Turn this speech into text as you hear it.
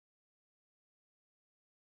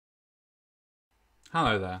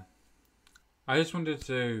Hello there. I just wanted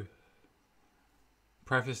to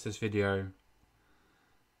preface this video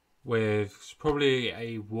with probably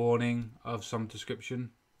a warning of some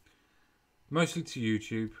description, mostly to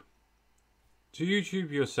YouTube. To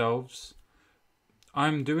YouTube yourselves,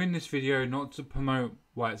 I'm doing this video not to promote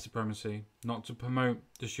white supremacy, not to promote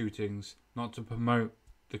the shootings, not to promote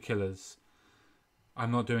the killers.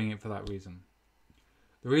 I'm not doing it for that reason.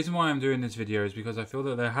 The reason why I'm doing this video is because I feel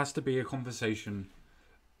that there has to be a conversation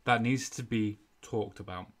that needs to be talked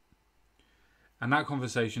about. And that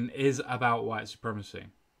conversation is about white supremacy.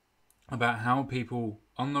 About how people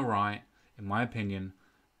on the right, in my opinion,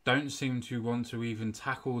 don't seem to want to even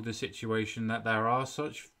tackle the situation that there are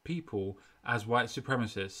such people as white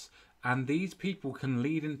supremacists. And these people can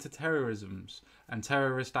lead into terrorisms and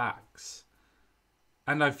terrorist acts.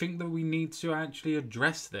 And I think that we need to actually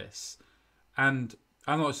address this. And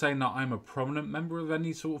I'm not saying that I'm a prominent member of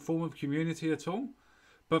any sort of form of community at all.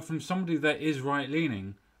 But from somebody that is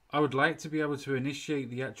right-leaning, I would like to be able to initiate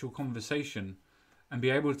the actual conversation and be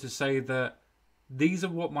able to say that these are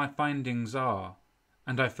what my findings are.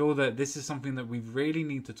 And I feel that this is something that we really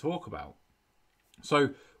need to talk about.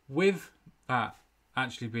 So with that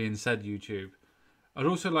actually being said, YouTube, I'd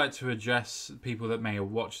also like to address people that may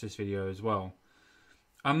have watched this video as well.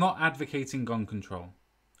 I'm not advocating gun control.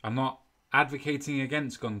 I'm not advocating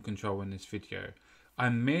against gun control in this video.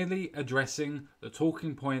 I'm merely addressing the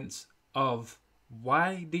talking points of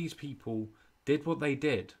why these people did what they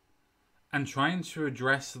did and trying to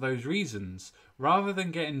address those reasons rather than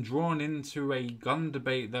getting drawn into a gun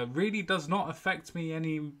debate that really does not affect me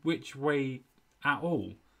any which way at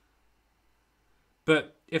all.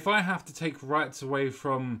 But if I have to take rights away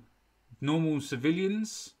from normal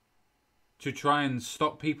civilians to try and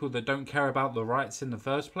stop people that don't care about the rights in the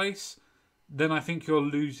first place, then I think you're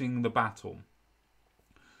losing the battle.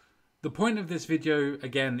 The point of this video,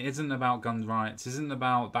 again, isn't about gun rights, isn't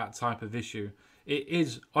about that type of issue. It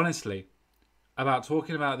is, honestly, about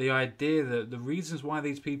talking about the idea that the reasons why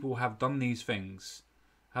these people have done these things,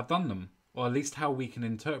 have done them, or at least how we can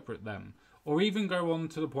interpret them, or even go on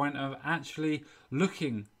to the point of actually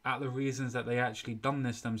looking at the reasons that they actually done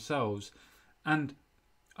this themselves, and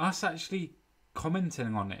us actually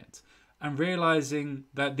commenting on it, and realising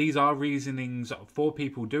that these are reasonings for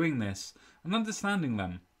people doing this, and understanding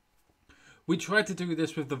them. We try to do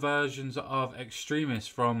this with the versions of extremists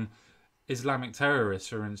from Islamic terrorists,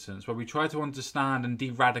 for instance, where we try to understand and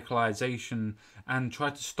de-radicalization and try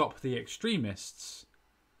to stop the extremists.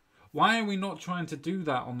 Why are we not trying to do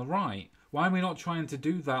that on the right? Why are we not trying to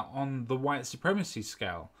do that on the white supremacy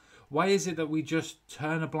scale? Why is it that we just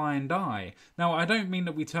turn a blind eye? Now, I don't mean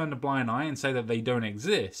that we turn a blind eye and say that they don't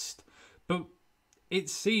exist, but it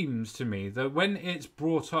seems to me that when it's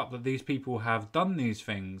brought up that these people have done these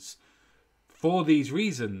things for these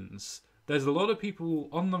reasons, there's a lot of people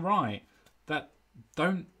on the right that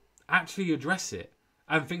don't actually address it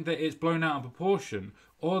and think that it's blown out of proportion,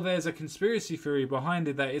 or there's a conspiracy theory behind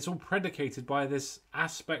it that it's all predicated by this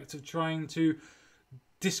aspect of trying to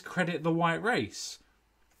discredit the white race.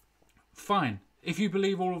 Fine. If you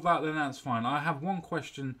believe all of that, then that's fine. I have one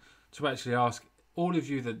question to actually ask all of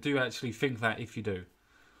you that do actually think that, if you do.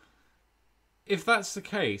 If that's the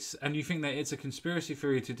case, and you think that it's a conspiracy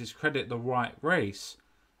theory to discredit the white race,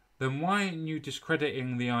 then why aren't you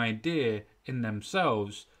discrediting the idea in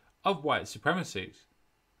themselves of white supremacy?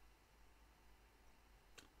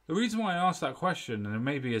 The reason why I ask that question, and it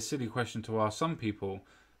may be a silly question to ask some people,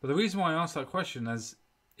 but the reason why I ask that question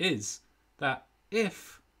is that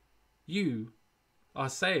if you are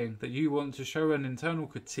saying that you want to show an internal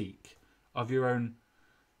critique of your own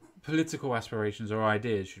political aspirations or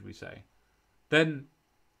ideas, should we say, then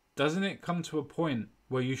doesn't it come to a point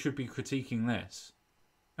where you should be critiquing this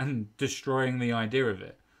and destroying the idea of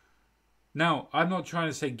it? Now, I'm not trying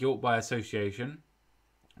to say guilt by association,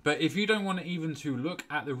 but if you don't want even to look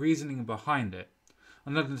at the reasoning behind it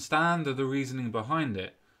and understand the reasoning behind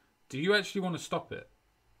it, do you actually want to stop it?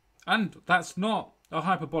 And that's not a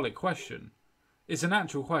hyperbolic question. It's an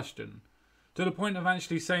actual question. To the point of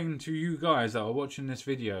actually saying to you guys that are watching this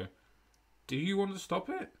video, do you want to stop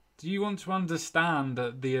it? Do you want to understand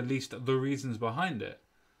at least the reasons behind it?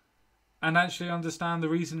 And actually understand the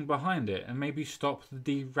reasoning behind it and maybe stop the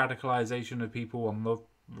de-radicalization of people on the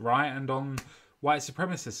right and on white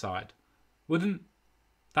supremacist side? Wouldn't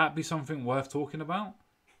that be something worth talking about?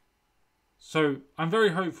 So I'm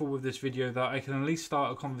very hopeful with this video that I can at least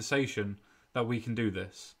start a conversation that we can do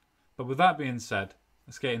this. But with that being said,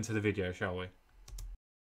 let's get into the video, shall we?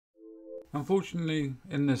 Unfortunately,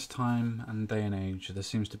 in this time and day and age, there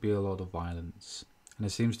seems to be a lot of violence. And there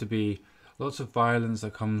seems to be Lots of violence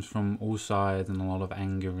that comes from all sides and a lot of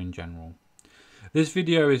anger in general. This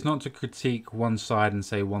video is not to critique one side and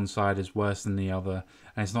say one side is worse than the other,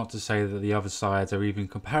 and it's not to say that the other sides are even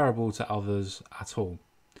comparable to others at all.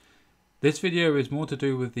 This video is more to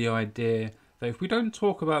do with the idea that if we don't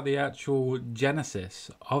talk about the actual genesis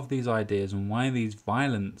of these ideas and why these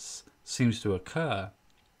violence seems to occur,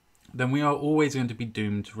 then we are always going to be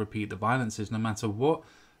doomed to repeat the violences no matter what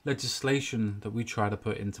legislation that we try to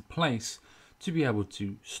put into place to be able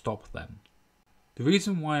to stop them. The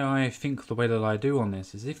reason why I think the way that I do on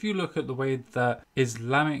this is if you look at the way that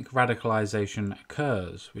Islamic radicalization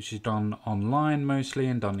occurs, which is done online mostly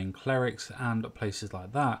and done in clerics and places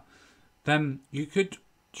like that, then you could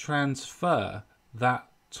transfer that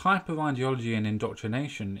type of ideology and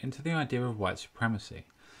indoctrination into the idea of white supremacy.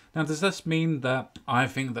 Now, does this mean that I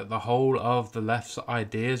think that the whole of the left's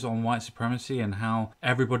ideas on white supremacy and how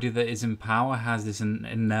everybody that is in power has this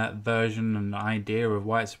inert version and idea of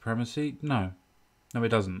white supremacy? No. No, it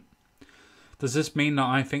doesn't. Does this mean that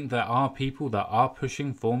I think there are people that are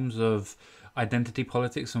pushing forms of identity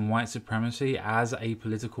politics and white supremacy as a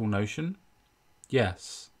political notion?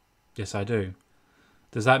 Yes. Yes, I do.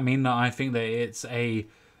 Does that mean that I think that it's a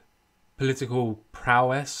political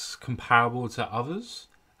prowess comparable to others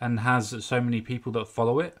and has so many people that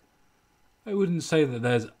follow it? I wouldn't say that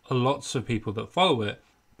there's lots of people that follow it,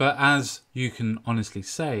 but as you can honestly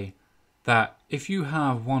say, that if you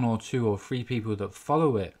have 1 or 2 or 3 people that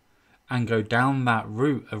follow it and go down that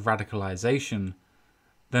route of radicalization,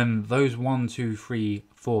 then those 1, 2, 3,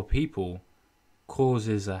 4 people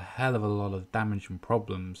causes a hell of a lot of damage and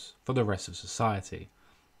problems for the rest of society.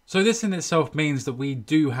 So this in itself means that we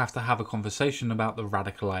do have to have a conversation about the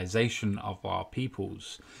radicalization of our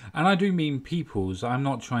peoples. And I do mean peoples. I'm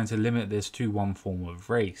not trying to limit this to one form of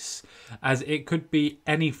race, as it could be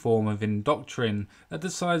any form of indoctrination that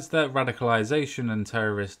decides that radicalization and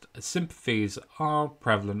terrorist sympathies are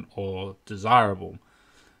prevalent or desirable.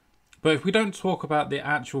 But if we don't talk about the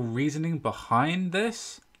actual reasoning behind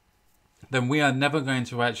this, then we are never going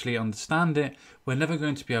to actually understand it, we're never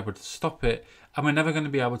going to be able to stop it, and we're never going to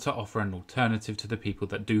be able to offer an alternative to the people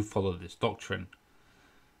that do follow this doctrine.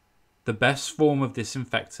 The best form of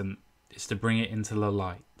disinfectant is to bring it into the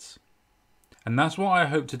light. And that's what I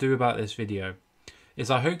hope to do about this video, is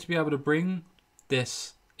I hope to be able to bring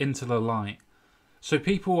this into the light. So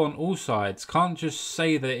people on all sides can't just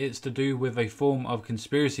say that it's to do with a form of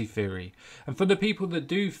conspiracy theory. And for the people that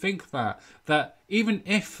do think that even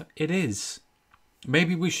if it is,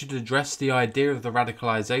 maybe we should address the idea of the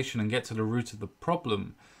radicalization and get to the root of the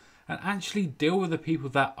problem and actually deal with the people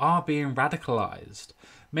that are being radicalized.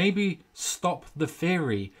 Maybe stop the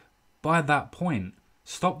theory by that point.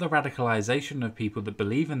 Stop the radicalization of people that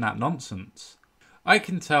believe in that nonsense. I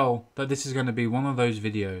can tell that this is going to be one of those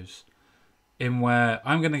videos in where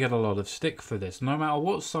I'm going to get a lot of stick for this, no matter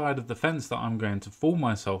what side of the fence that I'm going to fool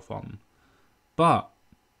myself on. But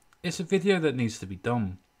it's a video that needs to be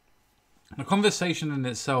done. The conversation in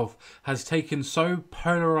itself has taken so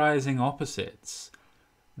polarizing opposites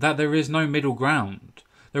that there is no middle ground.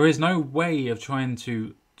 There is no way of trying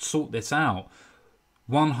to sort this out.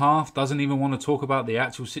 One half doesn't even want to talk about the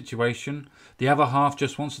actual situation. The other half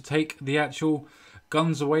just wants to take the actual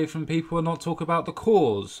guns away from people and not talk about the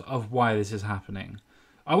cause of why this is happening.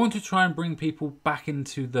 I want to try and bring people back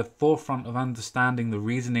into the forefront of understanding the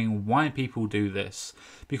reasoning why people do this,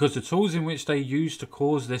 because the tools in which they use to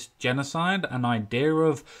cause this genocide and idea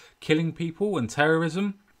of killing people and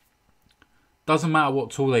terrorism, doesn't matter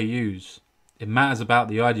what tool they use. It matters about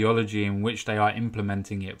the ideology in which they are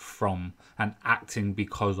implementing it from and acting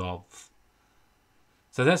because of.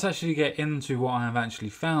 So let's actually get into what I have actually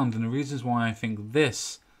found and the reasons why I think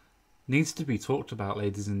this needs to be talked about,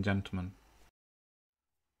 ladies and gentlemen.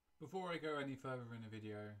 Before I go any further in the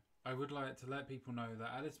video, I would like to let people know that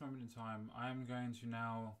at this moment in time, I am going to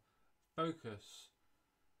now focus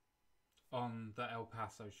on the El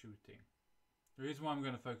Paso shooting. The reason why I'm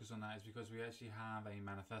going to focus on that is because we actually have a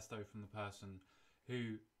manifesto from the person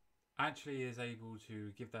who actually is able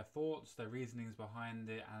to give their thoughts, their reasonings behind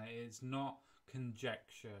it, and it's not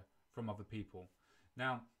conjecture from other people.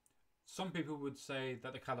 Now, some people would say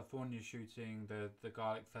that the California shooting, the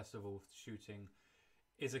Garlic Festival shooting,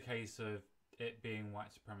 is a case of it being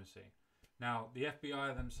white supremacy. Now, the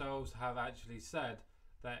FBI themselves have actually said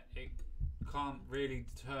that it can't really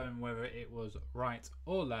determine whether it was right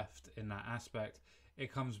or left in that aspect.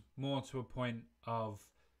 It comes more to a point of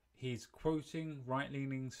he's quoting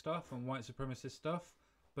right-leaning stuff and white supremacist stuff,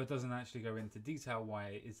 but doesn't actually go into detail why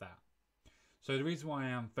it is that. So the reason why I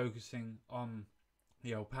am focusing on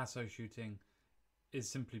the El Paso shooting is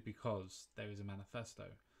simply because there is a manifesto.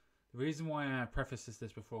 The reason why I preface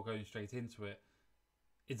this before going straight into it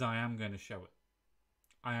is I am going to show it.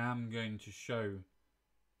 I am going to show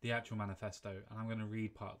the actual manifesto, and I'm going to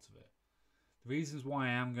read parts of it. The reasons why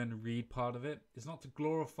I am going to read part of it is not to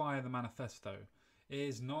glorify the manifesto. It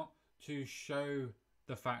is not to show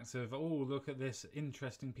the facts of, oh, look at this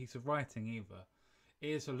interesting piece of writing either. It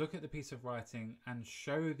is to look at the piece of writing and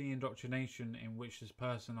show the indoctrination in which this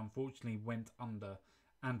person unfortunately went under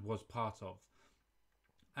and was part of.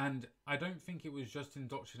 And I don't think it was just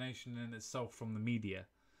indoctrination in itself from the media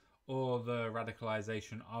or the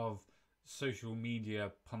radicalization of social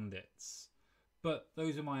media pundits. But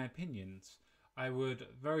those are my opinions. I would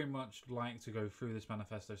very much like to go through this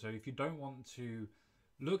manifesto. So if you don't want to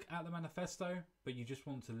look at the manifesto, but you just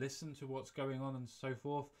want to listen to what's going on and so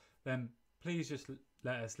forth, then please just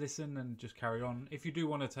let us listen and just carry on. If you do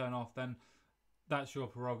want to turn off, then that's your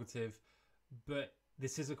prerogative. But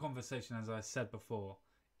this is a conversation, as I said before.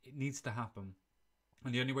 It needs to happen.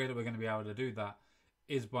 And the only way that we're going to be able to do that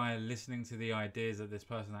is by listening to the ideas that this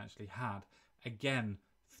person actually had. Again,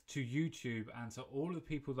 to YouTube and to all the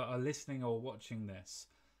people that are listening or watching this,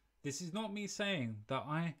 this is not me saying that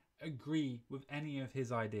I agree with any of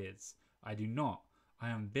his ideas. I do not. I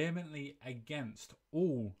am vehemently against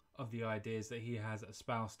all of the ideas that he has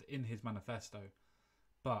espoused in his manifesto.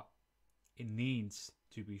 But it needs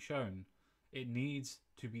to be shown. It needs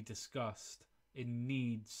to be discussed. It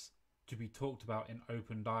needs to be talked about in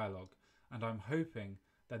open dialogue. And I'm hoping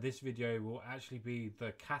that this video will actually be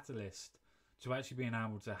the catalyst to actually being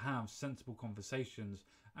able to have sensible conversations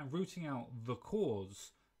and rooting out the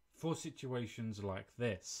cause for situations like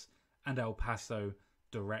this and El Paso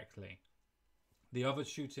directly. The other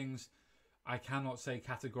shootings, I cannot say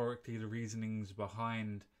categorically the reasonings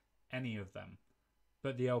behind any of them.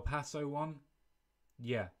 But the El Paso one,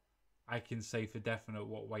 yeah, I can say for definite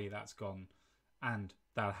what way that's gone. And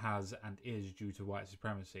that has and is due to white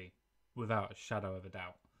supremacy, without a shadow of a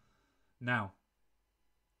doubt. Now,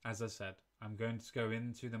 as I said, I'm going to go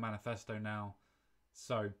into the manifesto now.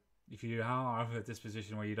 So, if you are of a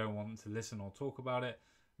disposition where you don't want to listen or talk about it,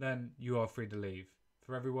 then you are free to leave.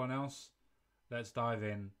 For everyone else, let's dive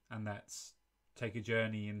in and let's take a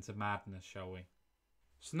journey into madness, shall we?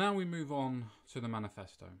 So now we move on to the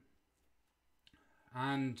manifesto.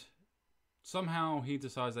 And somehow he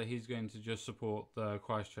decides that he's going to just support the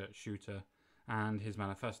Christchurch shooter and his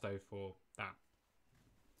manifesto for that.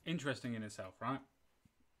 Interesting in itself, right?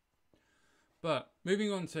 But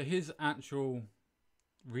moving on to his actual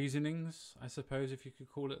reasonings, I suppose if you could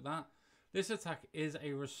call it that. This attack is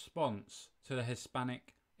a response to the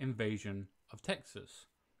Hispanic invasion of Texas.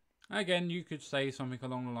 Again, you could say something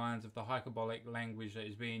along the lines of the hyperbolic language that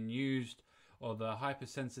is being used, or the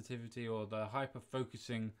hypersensitivity or the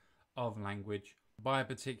hyper-focusing of language by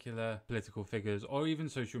particular political figures or even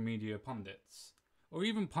social media pundits, or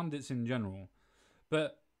even pundits in general.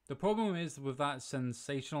 But the problem is with that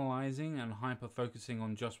sensationalizing and hyper-focusing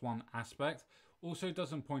on just one aspect also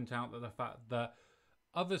doesn't point out that the fact that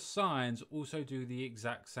other sides also do the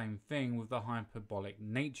exact same thing with the hyperbolic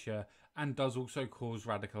nature and does also cause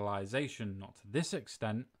radicalization, not to this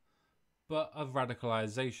extent, but of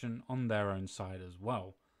radicalization on their own side as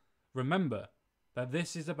well. Remember that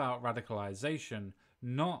this is about radicalization,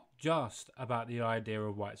 not just about the idea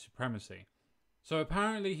of white supremacy. So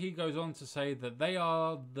apparently he goes on to say that they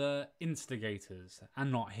are the instigators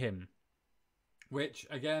and not him. Which,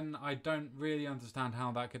 again, I don't really understand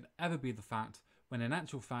how that could ever be the fact, when in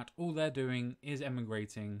actual fact all they're doing is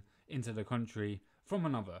emigrating into the country from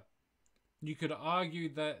another. You could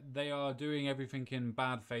argue that they are doing everything in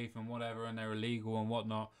bad faith and whatever, and they're illegal and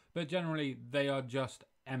whatnot, but generally they are just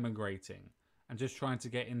emigrating and just trying to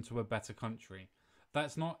get into a better country.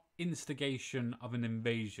 That's not instigation of an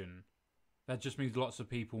invasion. That just means lots of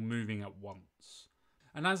people moving at once.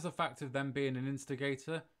 And as the fact of them being an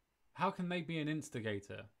instigator, how can they be an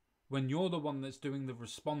instigator when you're the one that's doing the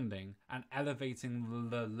responding and elevating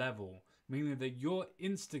the level, meaning that you're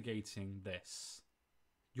instigating this?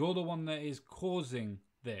 You're the one that is causing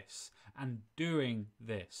this and doing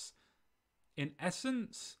this. In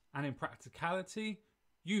essence and in practicality,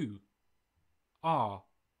 you are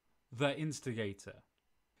the instigator.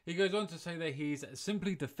 He goes on to say that he's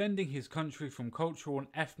simply defending his country from cultural and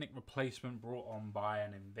ethnic replacement brought on by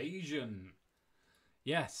an invasion.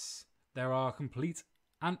 Yes, there are complete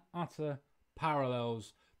and utter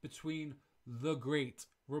parallels between the Great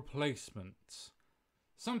Replacement.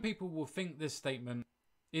 Some people will think this statement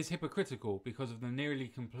is hypocritical because of the nearly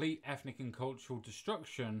complete ethnic and cultural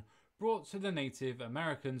destruction brought to the Native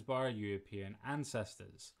Americans by our European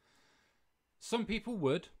ancestors. Some people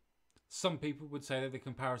would say that the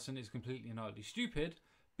comparison is completely and utterly stupid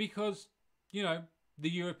Because, you know, the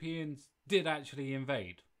Europeans did actually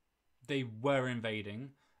invade. They were invading,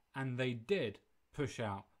 and they did push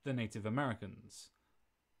out the Native Americans.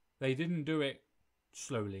 They didn't do it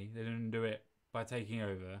slowly. They didn't do it by taking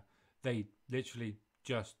over. They literally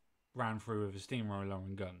just ran through with a steamroller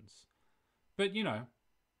and guns. But, you know,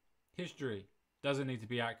 history doesn't need to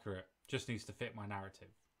be accurate. Just needs to fit my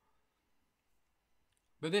narrative.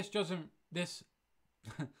 But this doesn't... This...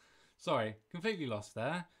 Sorry, completely lost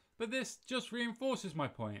there. But this just reinforces my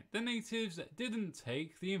point. The natives didn't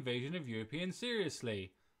take the invasion of Europeans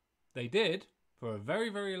seriously. They did, for a very,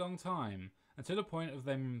 very long time, until the point of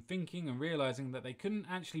them thinking and realising that they couldn't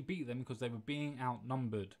actually beat them because they were being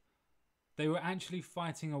outnumbered. They were actually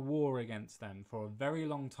fighting a war against them for a very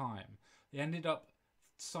long time. They ended up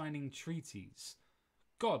signing treaties.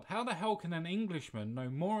 God, how the hell can an Englishman know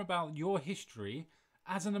more about your history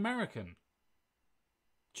as an American?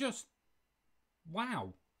 Just,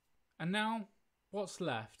 wow. And now, what's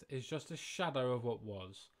left is just a shadow of what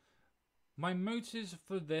was. My motives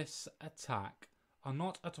for this attack are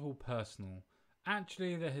not at all personal.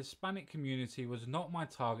 Actually, the Hispanic community was not my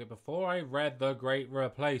target before I read The Great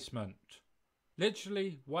Replacement.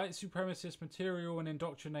 Literally, white supremacist material and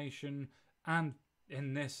indoctrination, and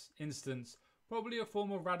in this instance, probably a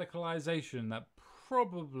form of radicalization that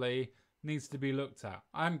probably needs to be looked at.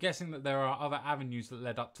 I'm guessing that there are other avenues that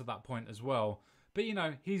led up to that point as well. But, you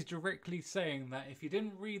know, he's directly saying that if he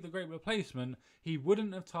didn't read The Great Replacement, he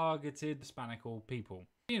wouldn't have targeted Hispanic people.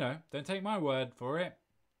 You know, don't take my word for it.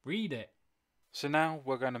 Read it. So now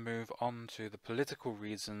we're going to move on to the political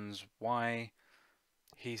reasons why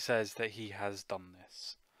he says that he has done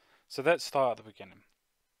this. So let's start at the beginning.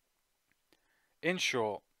 In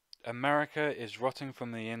short, America is rotting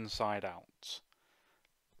from the inside out.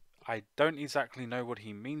 I don't exactly know what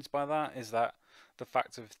he means by that. Is that the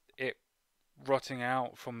fact of it rotting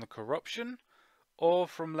out from the corruption, or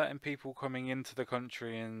from letting people coming into the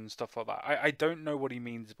country and stuff like that? I don't know what he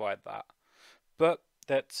means by that. But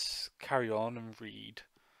let's carry on and read.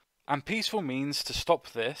 And peaceful means to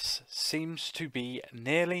stop this seems to be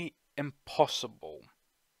nearly impossible.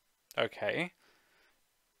 Okay.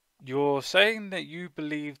 You're saying that you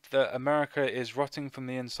believe that America is rotting from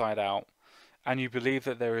the inside out, and you believe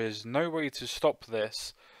that there is no way to stop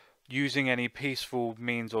this using any peaceful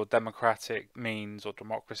means or democratic means or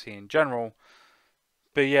democracy in general,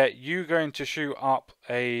 but yet you going to shoot up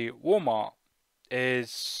a Walmart is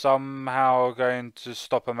somehow going to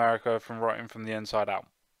stop America from rotting from the inside out.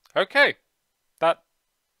 Okay, that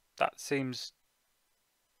seems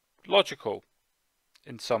logical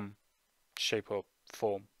in some shape or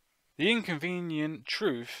form. The inconvenient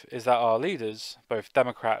truth is that our leaders, both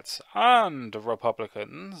Democrats and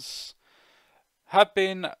Republicans, have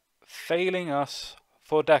been failing us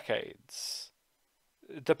for decades.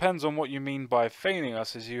 It depends on what you mean by failing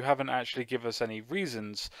us, as you haven't actually given us any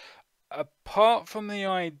reasons, apart from the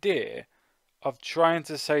idea of trying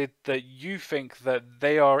to say that you think that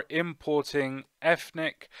they are importing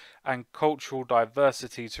ethnic and cultural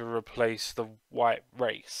diversity to replace the white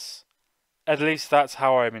race. At least that's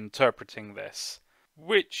how I'm interpreting this,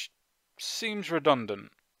 which seems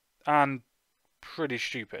redundant and pretty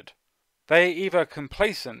stupid. They are either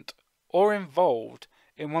complacent or involved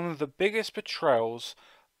in one of the biggest betrayals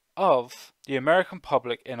of the American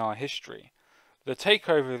public in our history, the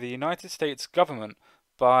takeover of the United States government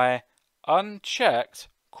by unchecked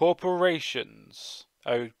corporations.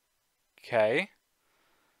 Okay.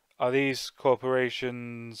 Are these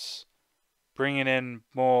corporations bringing in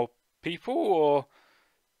more people, or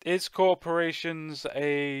is corporations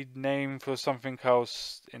a name for something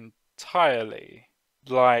else entirely?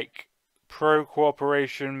 Like,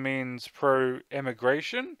 pro-cooperation means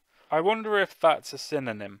pro-immigration? I wonder if that's a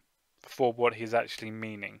synonym for what he's actually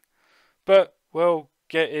meaning. But we'll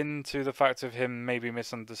get into the fact of him maybe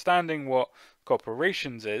misunderstanding what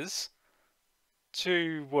corporations is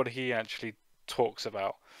to what he actually talks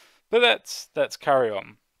about. But let's carry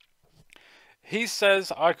on. He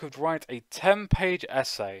says I could write a 10-page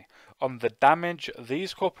essay on the damage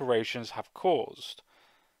these corporations have caused.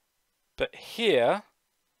 But here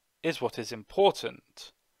is what is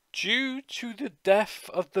important. Due to the death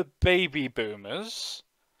of the baby boomers,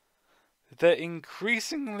 the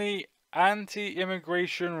increasingly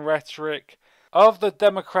anti-immigration rhetoric of the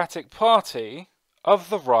Democratic Party,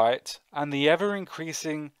 of the right, and the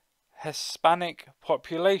ever-increasing Hispanic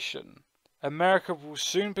population, America will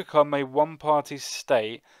soon become a one-party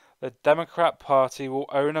state. The Democrat Party will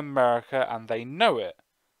own America, and they know it.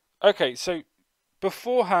 Okay, so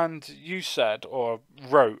beforehand you said, or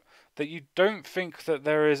wrote, that you don't think that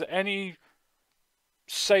there is any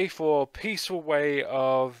safe or peaceful way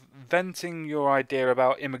of venting your idea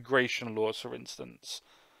about immigration laws, for instance.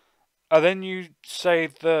 And then you say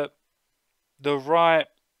that the right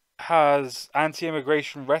has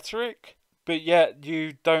anti-immigration rhetoric, but yet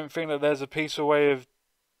you don't think that there's a peaceful way of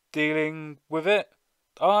dealing with it.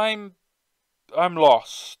 I'm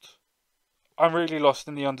lost. I'm really lost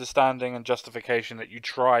in the understanding and justification that you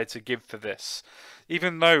try to give for this.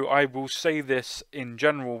 Even though I will say this in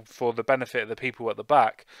general for the benefit of the people at the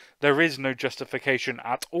back, there is no justification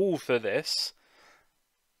at all for this,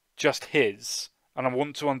 just his. And I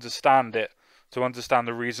want to understand it, to understand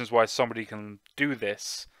the reasons why somebody can do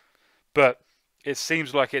this. But it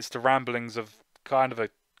seems like it's the ramblings of kind of a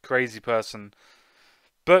crazy person.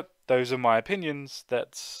 But those are my opinions.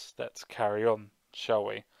 Let's carry on, shall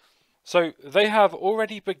we? So they have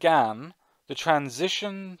already began the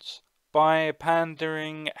transitions by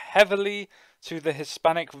pandering heavily to the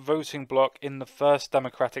Hispanic voting bloc in the first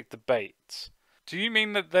Democratic debate. Do you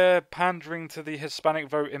mean that they're pandering to the Hispanic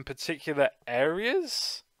vote in particular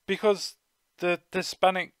areas? Because the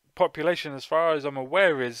Hispanic population, as far as I'm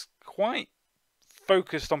aware, is quite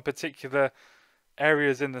focused on particular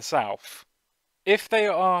areas in the South. If they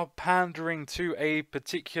are pandering to a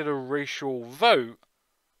particular racial vote,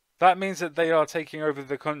 that means that they are taking over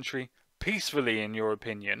the country peacefully, in your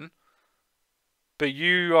opinion. But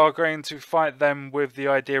you are going to fight them with the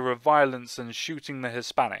idea of violence and shooting the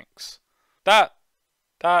Hispanics. That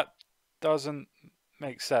doesn't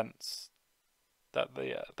make sense. That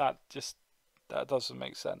doesn't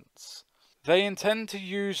make sense. They intend to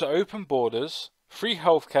use open borders, free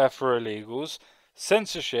healthcare for illegals,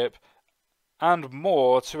 censorship, and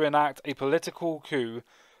more to enact a political coup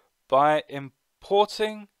by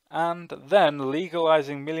importing and then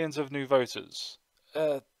legalizing millions of new voters.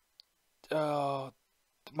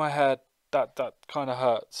 My head, that kind of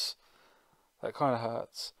hurts. That kind of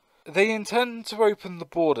hurts. They intend to open the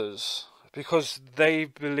borders because they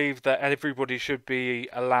believe that everybody should be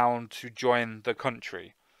allowed to join the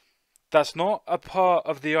country. That's not a part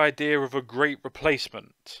of the idea of a great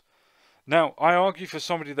replacement. Now, I argue for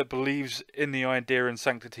somebody that believes in the idea and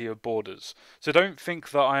sanctity of borders. So don't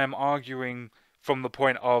think that I am arguing from the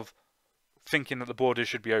point of thinking that the borders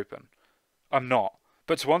should be open. I'm not.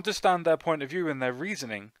 But to understand their point of view and their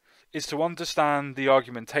reasoning is to understand the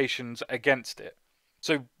argumentations against it.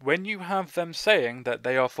 So when you have them saying that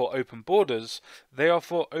they are for open borders, they are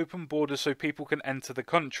for open borders so people can enter the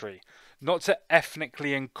country, not to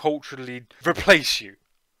ethnically and culturally replace you.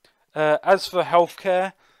 As for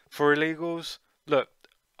healthcare for illegals, look,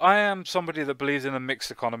 I am somebody that believes in a mixed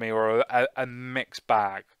economy or a mixed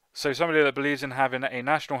bag. So somebody that believes in having a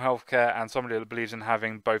national healthcare and somebody that believes in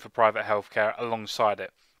having both a private healthcare alongside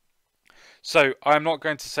it. So I'm not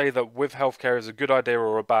going to say that with healthcare is a good idea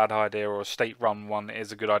or a bad idea, or a state-run one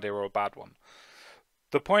is a good idea or a bad one.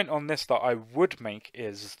 The point on this that I would make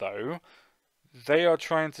is, though, they are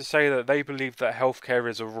trying to say that they believe that healthcare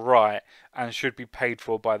is a right and should be paid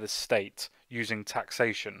for by the state using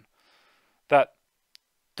taxation. That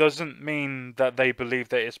doesn't mean that they believe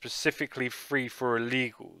that it's specifically free for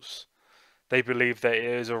illegals. They believe that it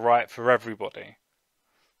is a right for everybody.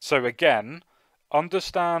 So again,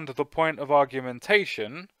 understand the point of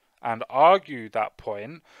argumentation and argue that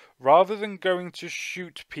point rather than going to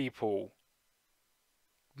shoot people.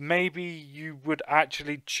 Maybe you would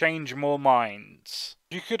actually change more minds.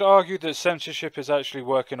 You could argue that censorship is actually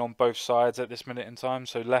working on both sides at this minute in time,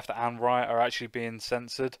 so left and right are actually being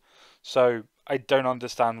censored. So I don't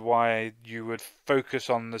understand why you would focus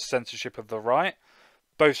on the censorship of the right.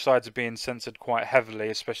 Both sides are being censored quite heavily,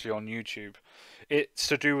 especially on YouTube. It's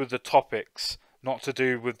to do with the topics, not to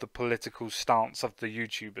do with the political stance of the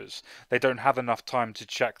YouTubers. They don't have enough time to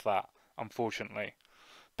check that, unfortunately.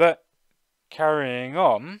 But carrying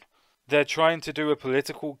on, they're trying to do a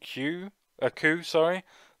political coup,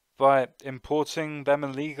 by importing them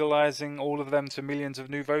and legalizing all of them to millions of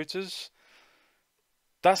new voters.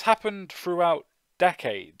 That's happened throughout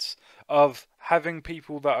decades of having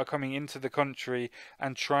people that are coming into the country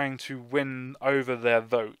and trying to win over their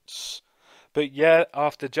votes. But yet,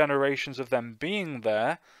 after generations of them being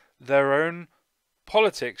there, their own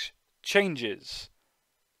politics changes.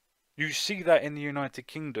 You see that in the United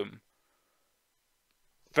Kingdom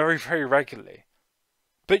very, very regularly.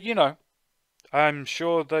 But you know, I'm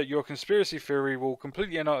sure that your conspiracy theory will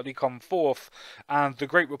completely and utterly come forth, and the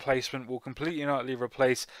Great Replacement will completely and utterly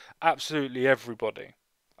replace absolutely everybody.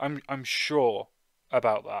 I'm sure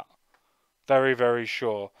about that. Very, very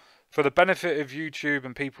sure. For the benefit of YouTube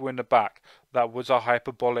and people in the back, that was a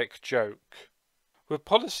hyperbolic joke. With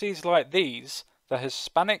policies like these, the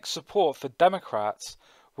Hispanic support for Democrats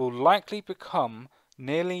will likely become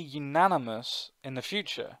nearly unanimous in the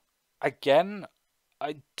future. Again,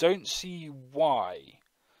 I don't see why.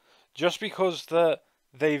 Just because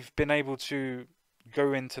they've been able to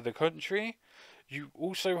go into the country, you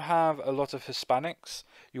also have a lot of Hispanics,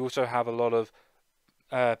 you also have a lot of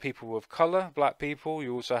people of colour, black people,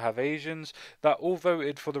 you also have Asians, that all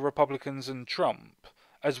voted for the Republicans and Trump,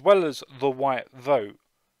 as well as the white vote.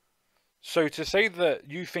 So to say that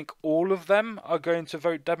you think all of them are going to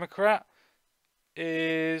vote Democrat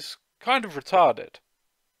is kind of retarded.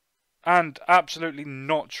 And absolutely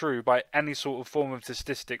not true by any sort of form of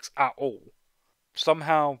statistics at all.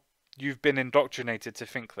 Somehow you've been indoctrinated to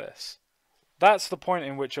think this. That's the point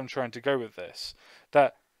in which I'm trying to go with this.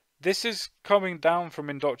 That this is coming down from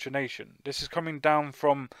indoctrination. This is coming down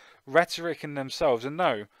from rhetoric in themselves. And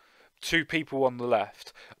no, to people on the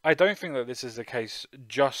left, I don't think that this is the case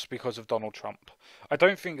just because of Donald Trump. I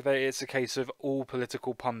don't think that it's a case of all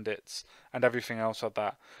political pundits and everything else like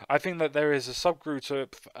that. I think that there is a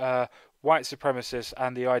subgroup of white supremacists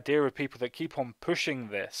and the idea of people that keep on pushing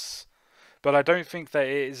this, but I don't think that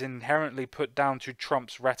it is inherently put down to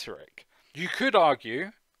Trump's rhetoric. You could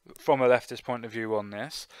argue, from a leftist point of view on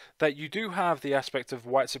this, that you do have the aspect of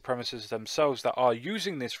white supremacists themselves that are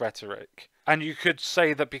using this rhetoric. And you could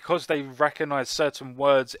say that because they recognise certain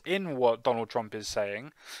words in what Donald Trump is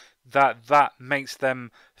saying, that makes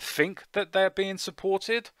them think that they're being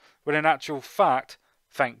supported, when in actual fact,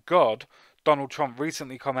 thank God, Donald Trump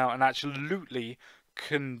recently come out and absolutely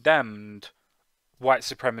condemned white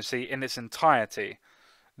supremacy in its entirety.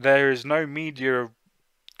 There is no media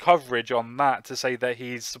coverage on that to say that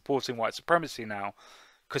he's supporting white supremacy now,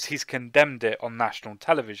 because he's condemned it on national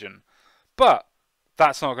television. But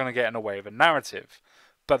that's not going to get in the way of a narrative.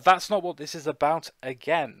 But that's not what this is about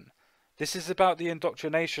again. This is about the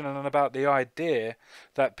indoctrination and about the idea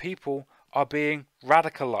that people are being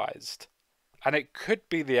radicalized. And it could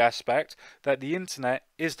be the aspect that the internet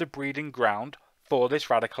is the breeding ground for this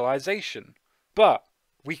radicalization. But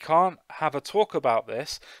we can't have a talk about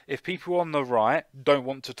this if people on the right don't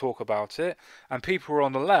want to talk about it, and people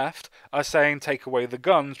on the left are saying take away the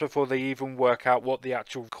guns before they even work out what the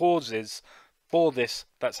actual cause is for this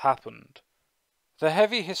that's happened. The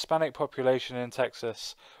heavy Hispanic population in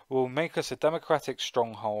Texas will make us a Democratic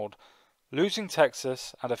stronghold. Losing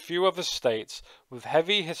Texas and a few other states with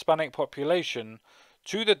heavy Hispanic population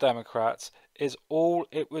to the Democrats is all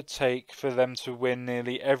it would take for them to win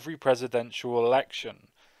nearly every presidential election.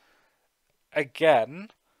 Again,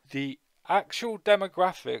 the actual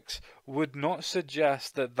demographics would not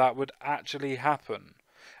suggest that that would actually happen.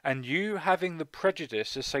 And you having the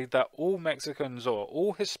prejudice to say that all Mexicans or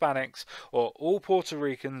all Hispanics or all Puerto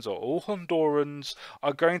Ricans or all Hondurans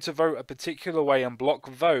are going to vote a particular way and block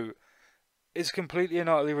vote is completely and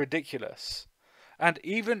utterly ridiculous. And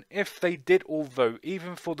even if they did all vote,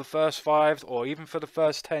 even for the first 5 or even for the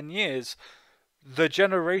first 10 years, the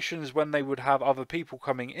generations when they would have other people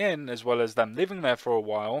coming in, as well as them living there for a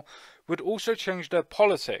while, would also change their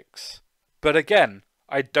politics. But again,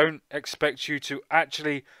 I don't expect you to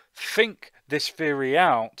actually think this theory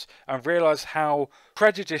out and realise how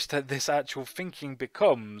prejudiced that this actual thinking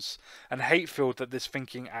becomes, and hate-filled that this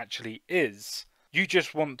thinking actually is. You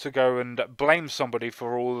just want to go and blame somebody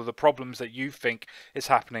for all of the problems that you think is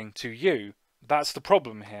happening to you. That's the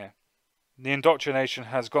problem here. The indoctrination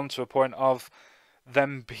has gone to a point of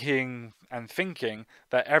them being and thinking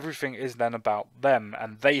that everything is then about them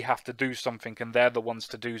and they have to do something and they're the ones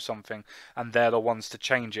to do something and they're the ones to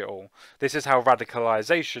change it all. This is how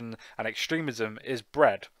radicalization and extremism is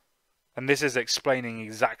bred. And this is explaining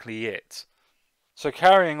exactly it. So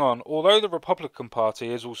carrying on, although the Republican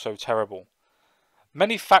Party is also terrible,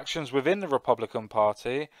 many factions within the Republican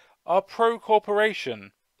Party are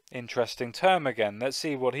pro-corporation. Interesting term again. Let's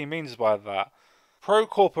see what he means by that.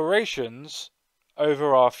 Pro-corporations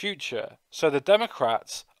over our future. So the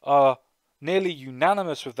Democrats are nearly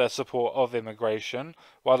unanimous with their support of immigration,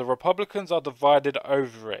 while the Republicans are divided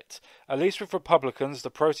over it. At least with Republicans,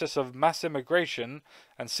 the process of mass immigration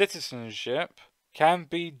and citizenship can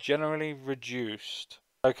be generally reduced.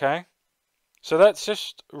 Okay? So let's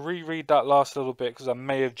just reread that last little bit because I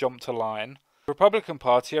may have jumped a line. The Republican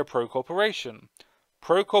Party are pro-corporation.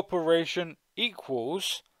 Pro-corporation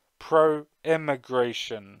equals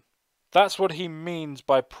pro-immigration. That's what he means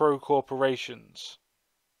by pro-corporations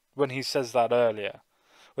when he says that earlier.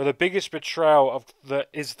 Where the biggest betrayal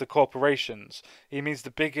is the corporations. He means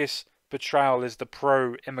the biggest betrayal is the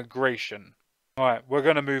pro-immigration. Alright, we're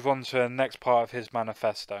going to move on to the next part of his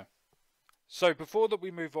manifesto. So before that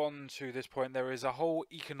we move on to this point, there is a whole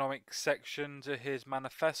economic section to his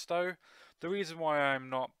manifesto. The reason why I'm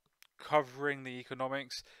not covering the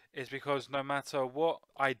economics is because no matter what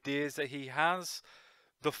ideas that he has,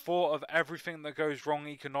 the thought of everything that goes wrong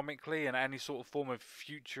economically and any sort of form of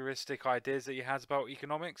futuristic ideas that he has about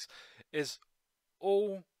economics is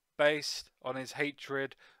all based on his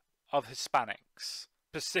hatred of Hispanics,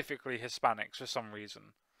 specifically Hispanics for some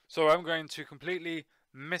reason. So I'm going to completely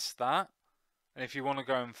miss that, and if you want to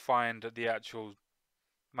go and find the actual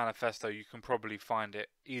manifesto, you can probably find it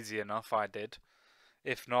easy enough. I did.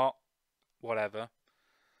 If not, whatever.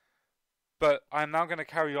 But I'm now going to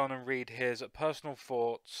carry on and read his personal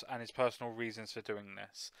thoughts and his personal reasons for doing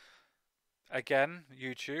this. Again,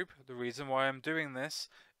 YouTube, the reason why I'm doing this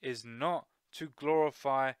is not to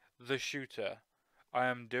glorify the shooter. I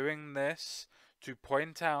am doing this to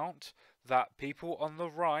point out that people on the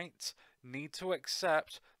right need to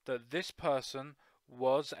accept that this person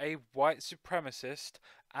was a white supremacist,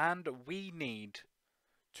 and we need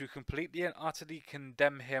to completely and utterly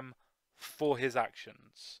condemn him for his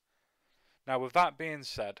actions. Now, with that being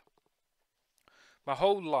said, my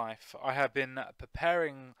whole life I have been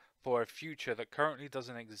preparing for a future that currently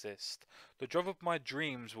doesn't exist. The job of my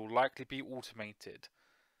dreams will likely be automated.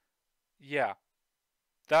 Yeah,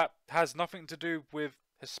 that has nothing to do with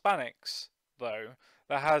Hispanics, though.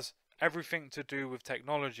 That has everything to do with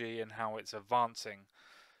technology and how it's advancing.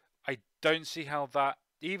 I don't see how that,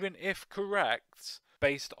 even if correct,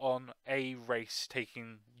 based on a race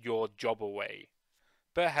taking your job away.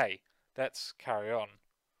 But hey, let's carry on.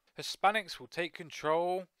 Hispanics will take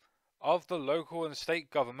control of the local and state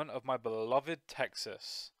government of my beloved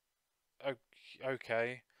Texas.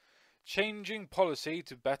 Okay. Changing policy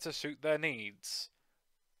to better suit their needs.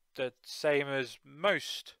 The same as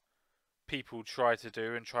most people try to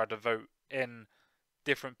do and try to vote in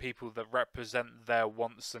different people that represent their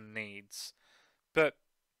wants and needs. But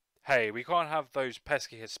hey, we can't have those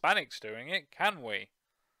pesky Hispanics doing it, can we?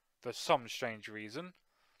 For some strange reason.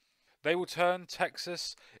 They will turn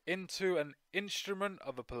Texas into an instrument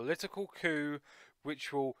of a political coup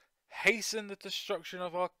which will hasten the destruction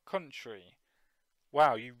of our country.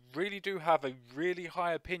 Wow, you really do have a really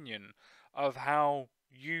high opinion of how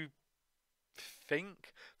you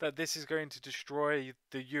think that this is going to destroy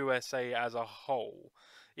the USA as a whole.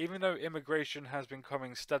 Even though immigration has been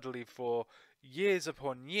coming steadily for years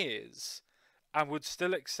upon years, and would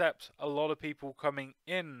still accept a lot of people coming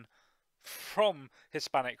in from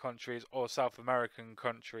Hispanic countries or South American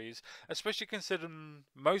countries, especially considering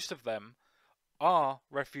most of them are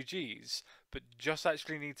refugees, but just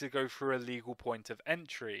actually need to go through a legal point of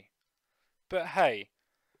entry. But hey,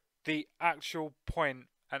 the actual point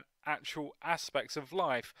and actual aspects of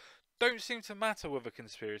life don't seem to matter with a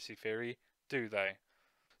conspiracy theory, do they?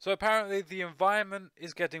 So apparently the environment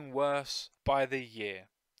is getting worse by the year.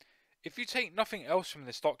 If you take nothing else from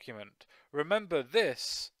this document, remember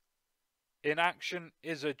this: inaction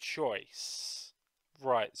is a choice.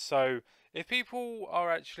 Right, so if people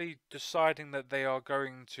are actually deciding that they are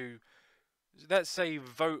going to, let's say,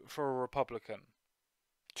 vote for a Republican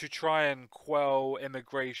to try and quell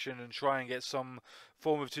immigration and try and get some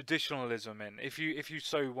form of traditionalism in, if you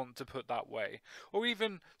so want to put that way, or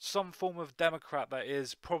even some form of Democrat that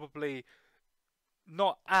is probably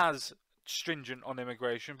not as stringent on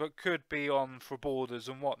immigration but could be on for borders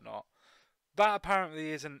and whatnot, that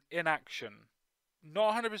apparently is an inaction.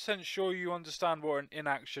 Not 100% sure you understand what an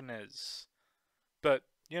inaction is, but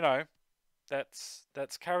you know, let's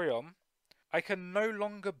carry on. I can no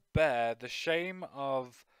longer bear the shame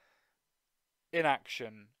of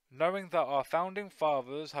inaction, knowing that our founding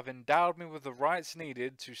fathers have endowed me with the rights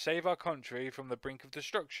needed to save our country from the brink of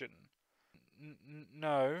destruction.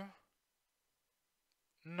 No.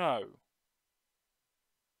 No.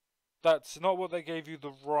 That's not what they gave you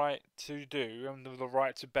the right to do, and the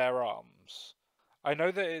right to bear arms. I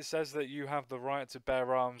know that it says that you have the right to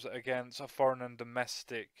bear arms against foreign and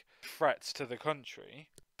domestic threats to the country,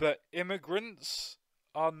 but immigrants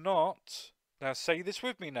are not, now say this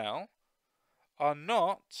with me now, are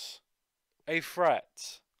not a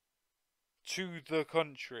threat to the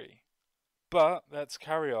country. But, let's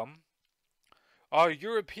carry on. Our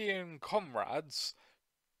European comrades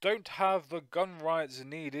don't have the gun rights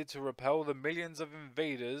needed to repel the millions of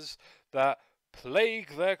invaders that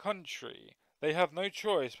plague their country. They have no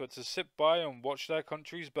choice but to sit by and watch their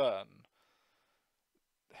countries burn.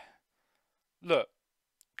 Look,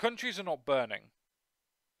 countries are not burning.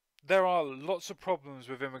 There are lots of problems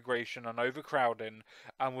with immigration and overcrowding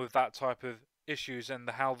and with that type of issues and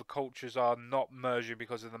how the cultures are not merging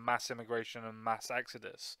because of the mass immigration and mass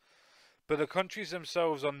exodus. But the countries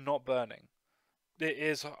themselves are not burning. It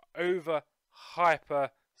is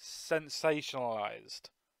hyper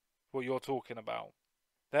sensationalized what you're talking about.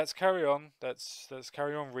 Let's carry on. Let's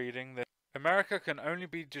carry on reading. America can only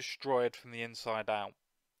be destroyed from the inside out.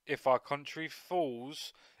 If our country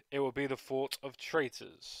falls, it will be the fault of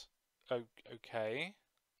traitors. Okay,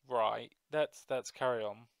 right. Let's carry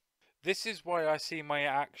on. This is why I see my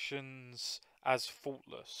actions as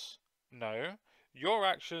faultless. No, your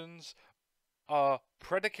actions are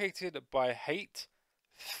predicated by hate,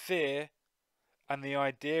 fear, and the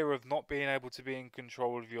idea of not being able to be in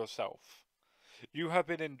control of yourself. You have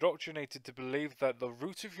been indoctrinated to believe that the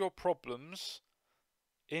root of your problems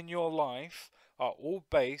in your life are all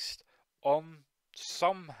based on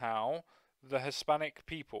somehow the Hispanic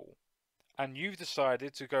people. And you've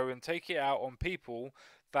decided to go and take it out on people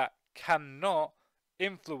that cannot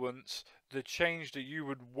influence the change that you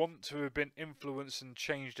would want to have been influenced and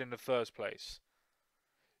changed in the first place.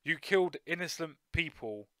 You killed innocent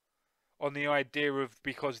people on the idea of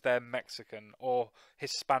because they're Mexican or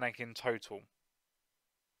Hispanic in total.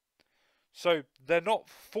 So they're not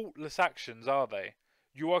faultless actions, are they?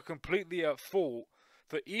 You are completely at fault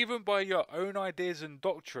for, even by your own ideas and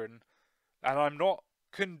doctrine, and I'm not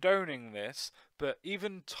condoning this, but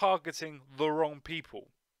even targeting the wrong people.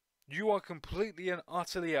 You are completely and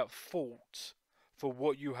utterly at fault for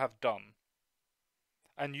what you have done.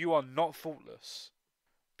 And you are not faultless.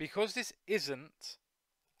 Because this isn't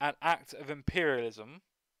an act of imperialism,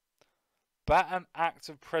 but an act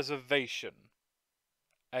of preservation.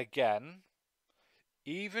 Again,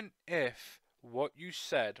 even if what you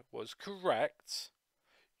said was correct,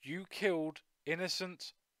 you killed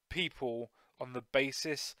innocent people on the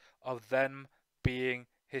basis of them being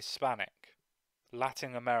Hispanic,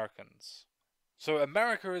 Latin Americans. So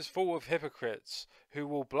America is full of hypocrites who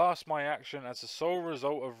will blast my action as a sole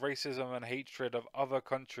result of racism and hatred of other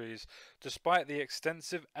countries, despite the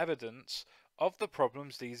extensive evidence of the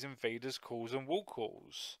problems these invaders cause and will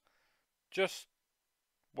cause. Just,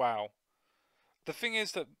 wow. The thing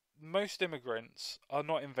is that most immigrants are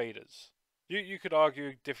not invaders. You could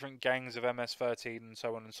argue different gangs of MS-13 and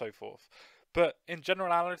so on and so forth. But in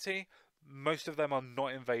generality, most of them are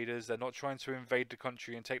not invaders. They're not trying to invade the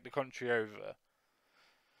country and take the country over.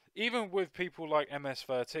 Even with people like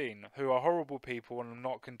MS-13, who are horrible people, and I'm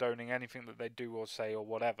not condoning anything that they do or say or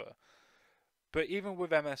whatever, but even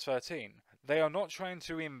with MS-13, they are not trying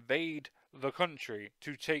to invade the country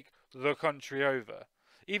to take the country over.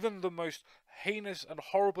 Even the most heinous and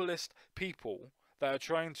horriblest people that are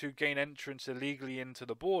trying to gain entrance illegally into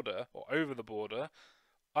the border, or over the border,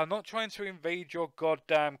 are not trying to invade your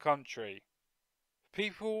goddamn country.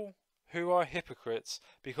 People who are hypocrites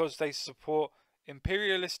because they support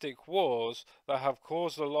imperialistic wars that have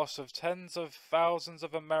caused the loss of tens of thousands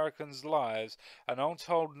of Americans' lives and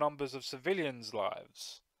untold numbers of civilians'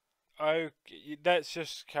 lives. Let's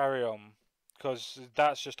just carry on, because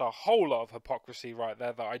that's just a whole lot of hypocrisy right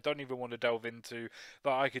there that I don't even want to delve into,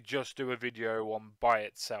 that I could just do a video on by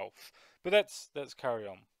itself. But let's carry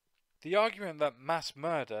on. The argument that mass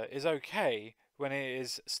murder is okay when it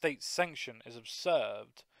is state sanctioned is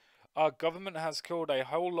absurd. Our government has killed a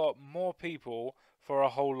whole lot more people for a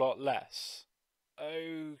whole lot less.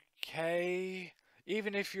 Okay.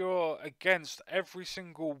 Even if you're against every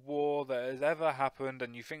single war that has ever happened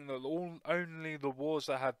and you think that only the wars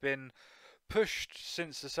that have been pushed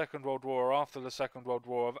since the Second World War or after the Second World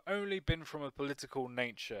War have only been from a political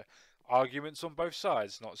nature. Arguments on both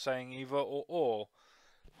sides, not saying either or.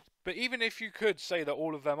 But even if you could say that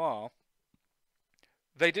all of them are,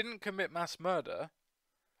 they didn't commit mass murder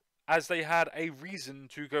as they had a reason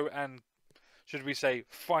to go and, should we say,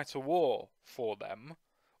 fight a war for them,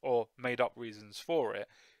 or made up reasons for it.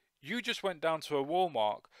 You just went down to a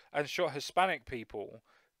Walmart and shot Hispanic people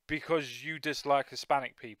because you dislike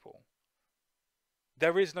Hispanic people.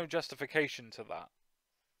 There is no justification to that.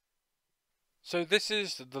 So this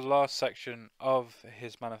is the last section of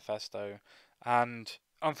his manifesto, and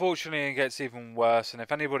unfortunately it gets even worse. And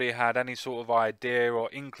if anybody had any sort of idea or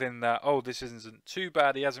inkling that, oh, this isn't too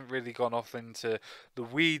bad, he hasn't really gone off into the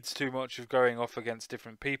weeds too much of going off against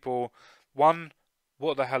different people. One,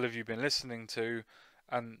 what the hell have you been listening to?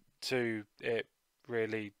 And two, it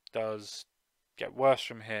really does get worse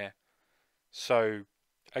from here. So,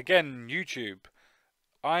 again, YouTube,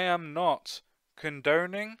 I am not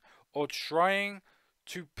condoning or trying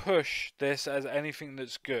to push this as anything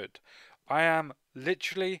that's good. I am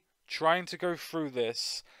literally trying to go through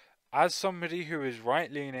this as somebody who is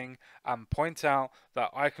right-leaning and point out that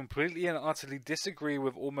I completely and utterly disagree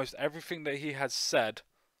with almost everything that he has said,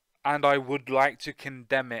 and I would like to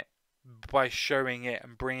condemn it by showing it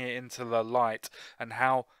and bringing it into the light and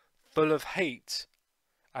how full of hate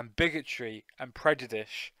and bigotry and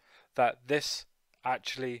prejudice that this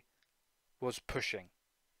actually was pushing.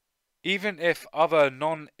 Even if other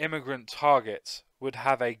non-immigrant targets would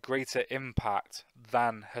have a greater impact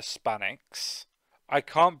than Hispanics, I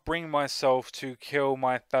can't bring myself to kill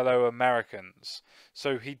my fellow Americans.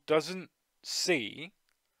 So he doesn't see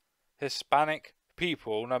Hispanic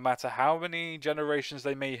people, no matter how many generations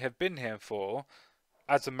they may have been here for,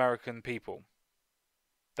 as American people.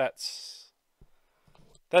 Let's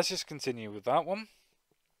just continue with that one.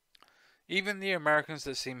 Even the Americans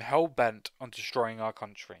that seem hell-bent on destroying our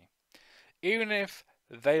country, even if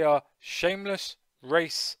they are shameless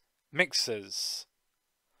race mixers,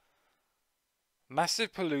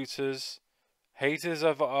 massive polluters, haters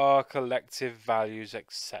of our collective values,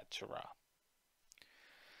 etc.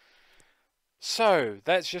 So,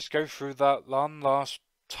 let's just go through that one last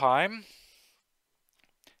time.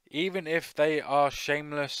 Even if they are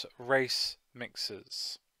shameless race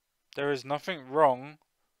mixers, there is nothing wrong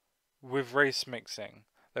with race mixing.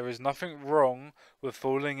 There is nothing wrong with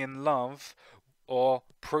falling in love or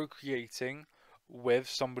procreating with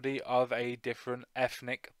somebody of a different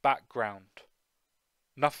ethnic background.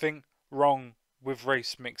 Nothing wrong with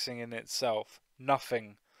race mixing in itself.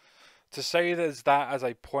 Nothing. To say there's that as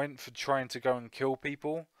a point for trying to go and kill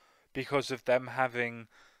people because of them having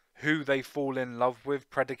who they fall in love with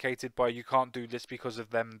predicated by you can't do this because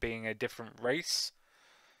of them being a different race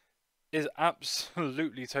is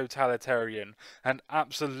absolutely totalitarian and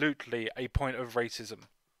absolutely a point of racism.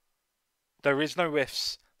 There is no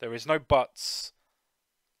ifs, there is no buts.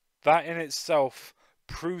 That in itself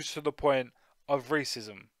proves to the point of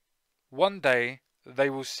racism. One day they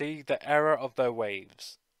will see the error of their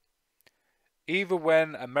ways. Either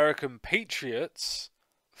when American patriots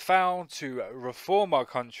fail to reform our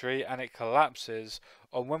country and it collapses,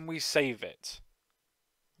 or when we save it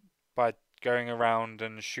by going around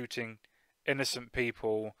and shooting innocent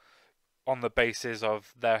people on the basis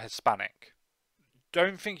of they're Hispanic.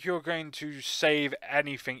 Don't think you're going to save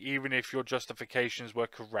anything even if your justifications were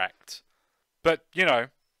correct. But, you know,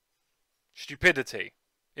 stupidity,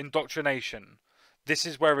 indoctrination, this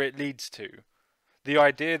is where it leads to. The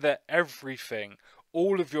idea that everything,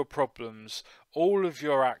 all of your problems, all of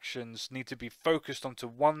your actions need to be focused onto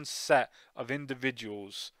one set of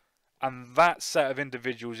individuals, and that set of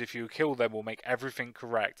individuals, if you kill them, will make everything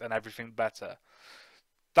correct and everything better.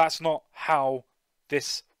 That's not how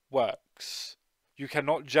this works. You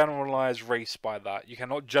cannot generalize race by that. You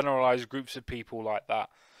cannot generalize groups of people like that.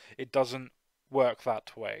 It doesn't work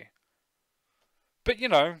that way. But, you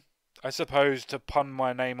know, I suppose to pun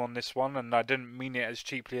my name on this one, and I didn't mean it as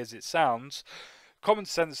cheaply as it sounds, common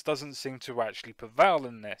sense doesn't seem to actually prevail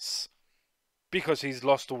in this. Because he's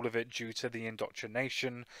lost all of it due to the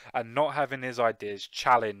indoctrination and not having his ideas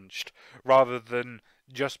challenged, rather than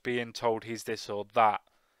just being told he's this or that.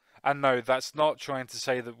 And no, that's not trying to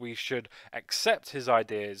say that we should accept his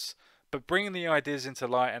ideas, but bringing the ideas into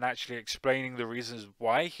light and actually explaining the reasons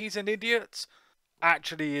why he's an idiot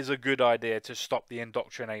actually is a good idea to stop the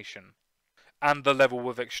indoctrination and the level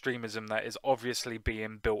of extremism that is obviously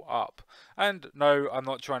being built up. And no, I'm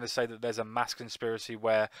not trying to say that there's a mass conspiracy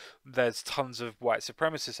where there's tons of white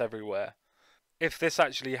supremacists everywhere. If this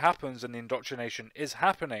actually happens and the indoctrination is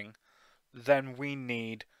happening, then we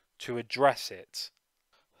need to address it.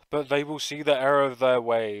 But they will see the error of their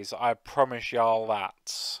ways, I promise y'all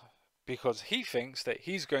that. Because he thinks that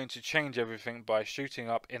he's going to change everything by shooting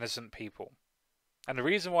up innocent people. And the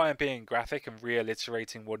reason why I'm being graphic and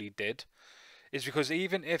reiterating what he did is because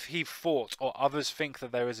even if he thought or others think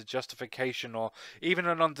that there is a justification or even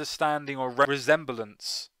an understanding or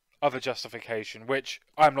resemblance of a justification, which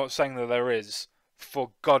I'm not saying that there is,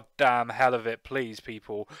 for goddamn hell of it, please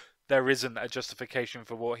people, there isn't a justification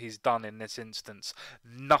for what he's done in this instance.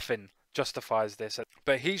 Nothing justifies this.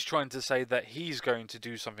 But he's trying to say that he's going to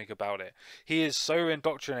do something about it. He is so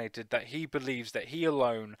indoctrinated that he believes that he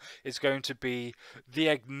alone is going to be the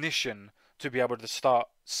ignition to be able to start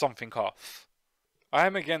something off. I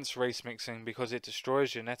am against race mixing because it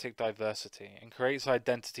destroys genetic diversity and creates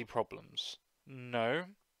identity problems. No.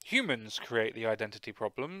 Humans create the identity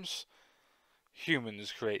problems.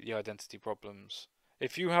 Humans create the identity problems.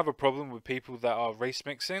 If you have a problem with people that are race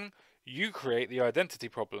mixing, you create the identity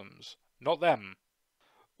problems, not them.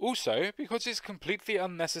 Also, because it's completely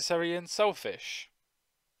unnecessary and selfish.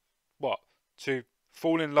 What? To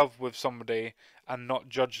fall in love with somebody and not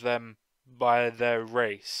judge them by their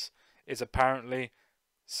race is apparently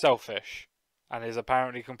selfish and is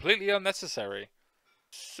apparently completely unnecessary.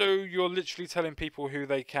 So you're literally telling people who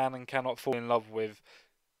they can and cannot fall in love with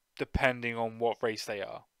depending on what race they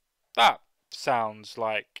are. That sounds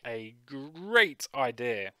like a great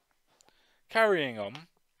idea. Carrying on,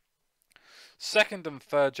 second and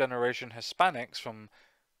third generation Hispanics from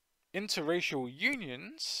interracial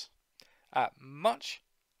unions at much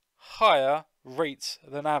higher rates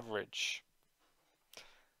than average.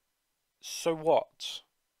 So what?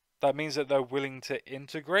 That means that they're willing to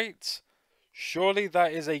integrate? Surely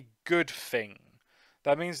that is a good thing.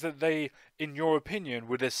 That means that they, in your opinion,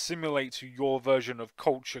 would assimilate to your version of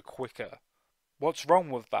culture quicker. What's wrong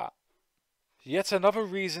with that? Yet another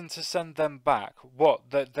reason to send them back.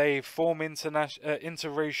 What? That they form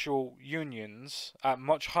interracial unions at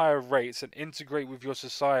much higher rates and integrate with your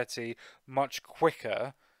society much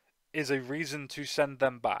quicker is a reason to send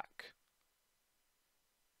them back.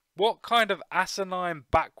 What kind of asinine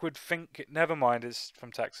backward think? Never mind, it's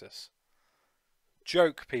from Texas.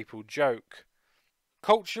 Joke, people, joke.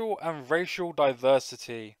 Cultural and racial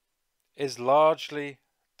diversity is largely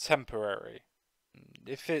temporary.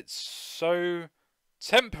 If it's so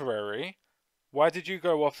temporary, why did you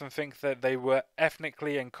go off and think that they were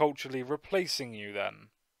ethnically and culturally replacing you then?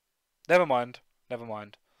 Never mind, never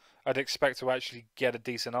mind. I'd expect to actually get a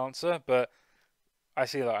decent answer, but I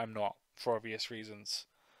see that I'm not, for obvious reasons.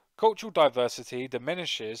 Cultural diversity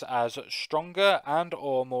diminishes as stronger and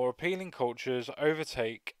or more appealing cultures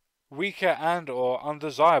overtake weaker and or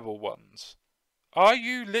undesirable ones. Are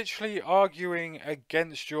you literally arguing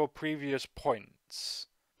against your previous points?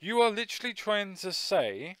 You are literally trying to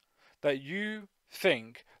say that you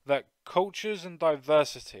think that cultures and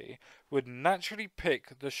diversity would naturally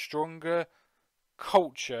pick the stronger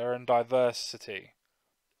culture and diversity.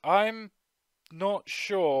 I'm not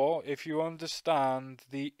sure if you understand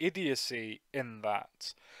the idiocy in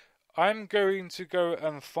that. I'm going to go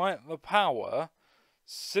and fight the power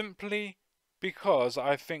simply because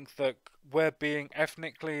I think that we're being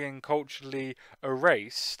ethnically and culturally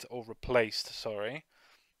erased, or replaced, sorry.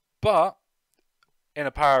 But, in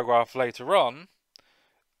a paragraph later on,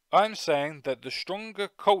 I'm saying that the stronger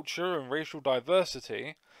culture and racial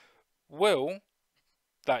diversity will,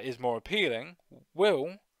 that is more appealing,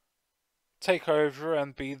 will take over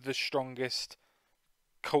and be the strongest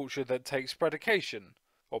culture that takes predication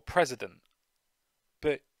or president.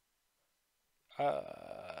 But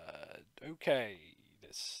okay,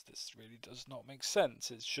 this really does not make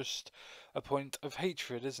sense. It's just a point of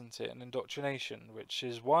hatred, isn't it? And indoctrination, which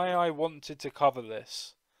is why I wanted to cover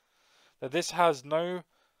this. That this has no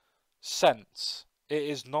sense. It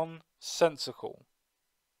is nonsensical.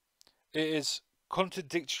 It is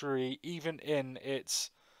contradictory even in its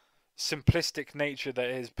simplistic nature that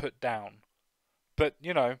it is put down. But,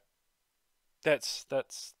 you know, let's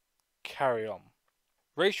carry on.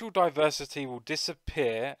 Racial diversity will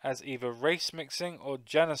disappear as either race mixing or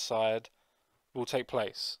genocide will take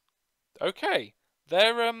place. Okay,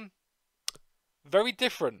 they're very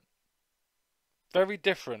different. Very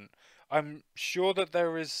different. I'm sure that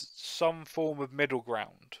there is some form of middle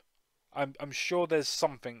ground. I'm sure there's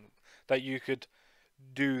something that you could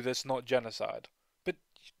do that's not genocide. But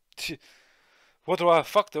what the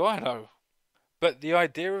fuck do I know? But the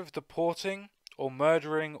idea of deporting or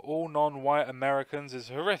murdering all non-white Americans is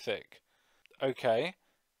horrific. Okay,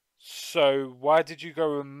 so why did you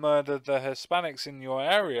go and murder the Hispanics in your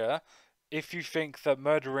area if you think that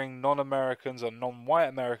murdering non-Americans or non-white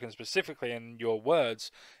Americans specifically, in your words,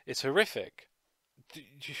 is horrific?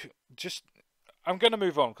 Just, I'm going to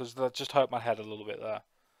move on because that just hurt my head a little bit there.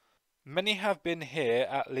 Many have been here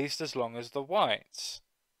at least as long as the whites,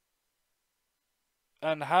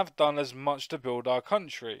 and have done as much to build our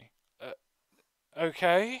country.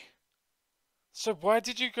 Okay? So why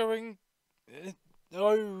did you go and...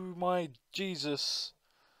 oh my Jesus.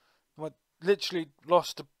 I literally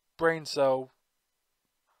lost a brain cell.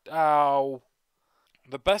 Ow.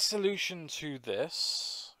 The best solution to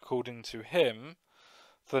this, according to him,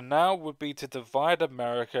 for now would be to divide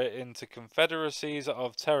America into confederacies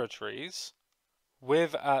of territories,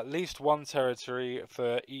 with at least one territory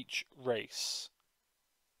for each race.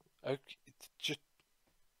 Okay, just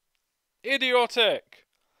idiotic!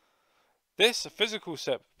 This physical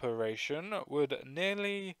separation would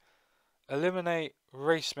nearly eliminate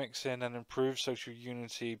race mixing and improve social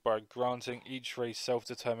unity by granting each race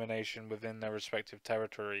self-determination within their respective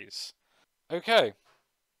territories. Okay,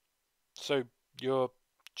 so you're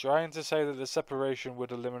trying to say that the separation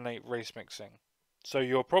would eliminate race mixing. So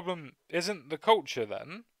your problem isn't the culture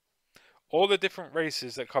then, or the different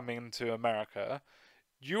races that come into America.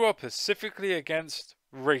 You are specifically against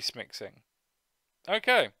race mixing.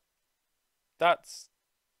 Okay. That's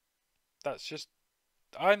just...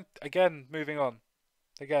 I'm moving on.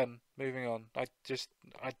 I just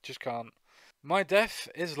can't. My death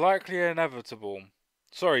is likely inevitable.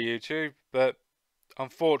 Sorry, YouTube, but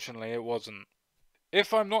unfortunately it wasn't.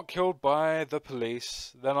 If I'm not killed by the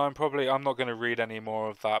police, then I'm not going to read any more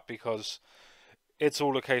of that, because it's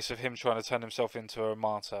all a case of him trying to turn himself into a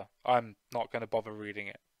martyr. I'm not going to bother reading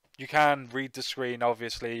it. You can read the screen,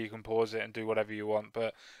 obviously, you can pause it and do whatever you want,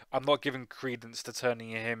 but I'm not giving credence to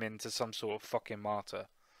turning him into some sort of fucking martyr.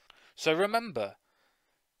 So remember,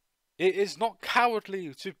 it is not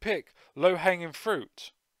cowardly to pick low-hanging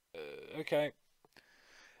fruit. Okay.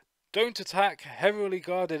 Don't attack heavily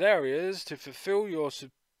guarded areas to fulfill your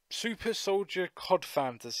super soldier COD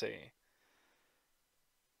fantasy.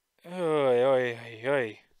 Oi, oi,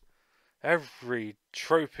 oi. Every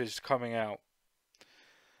trope is coming out.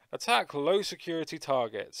 Attack low security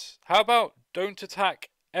targets. How about don't attack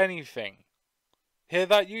anything? Hear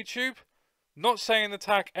that, YouTube? Not saying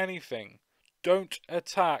attack anything. Don't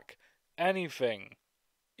attack anything.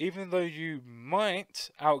 Even though you might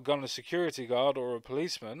outgun a security guard or a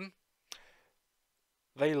policeman,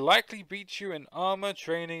 they likely beat you in armor,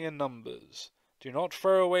 training, and numbers. Do not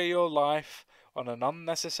throw away your life on an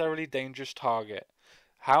unnecessarily dangerous target.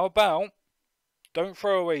 How about don't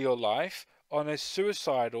throw away your life on a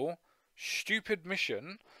suicidal, stupid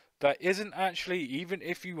mission that isn't actually, even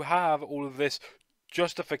if you have all of this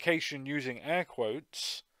justification using air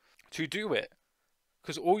quotes, to do it.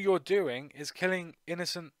 Because all you're doing is killing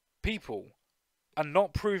innocent people and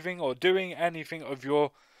not proving or doing anything of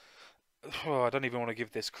your... Oh, I don't even want to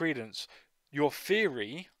give this credence. Your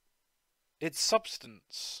theory, its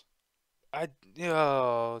substance.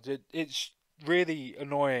 It's really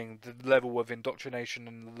annoying, the level of indoctrination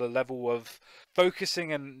and the level of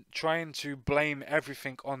focusing and trying to blame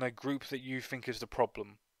everything on a group that you think is the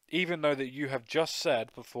problem. Even though that you have just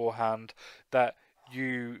said beforehand that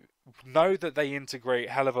you know that they integrate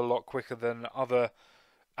hell of a lot quicker than other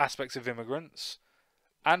aspects of immigrants,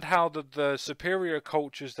 and how the superior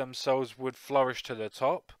cultures themselves would flourish to the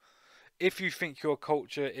top. If you think your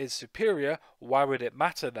culture is superior, why would it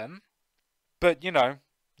matter then? But, you know,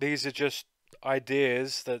 these are just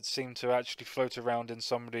ideas that seem to actually float around in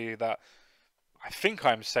somebody that I think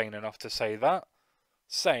I'm sane enough to say that.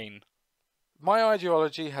 Sane. My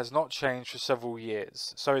ideology has not changed for several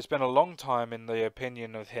years, so it's been a long time in the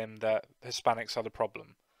opinion of him that Hispanics are the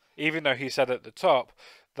problem. Even though he said at the top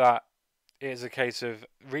that it is a case of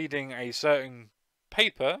reading a certain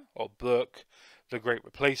paper or book, The Great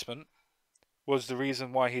Replacement, was the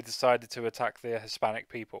reason why he decided to attack the Hispanic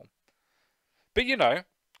people. But you know,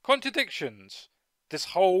 contradictions. This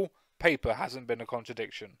whole paper hasn't been a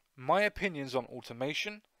contradiction. My opinions on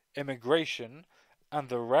automation, immigration, and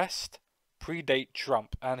the rest predate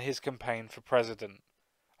Trump and his campaign for president.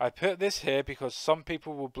 I put this here because some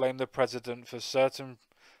people will blame the president for certain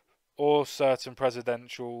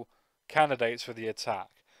presidential candidates for the attack.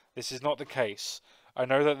 This is not the case. I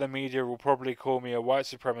know that the media will probably call me a white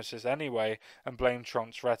supremacist anyway and blame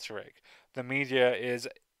Trump's rhetoric. The media is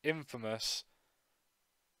infamous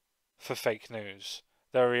for fake news.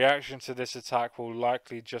 Their reaction to this attack will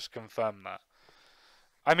likely just confirm that.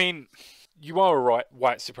 I mean, you are a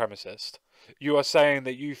white supremacist. You are saying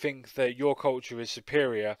that you think that your culture is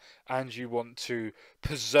superior and you want to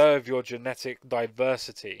preserve your genetic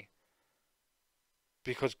diversity.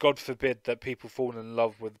 Because God forbid that people fall in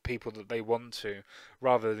love with people that they want to,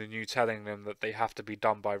 rather than you telling them that they have to be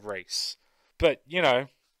done by race. But, you know,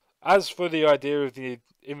 as for the idea of the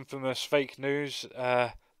infamous fake news,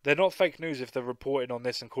 they're not fake news if they're reporting on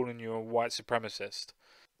this and calling you a white supremacist.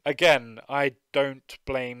 Again, I don't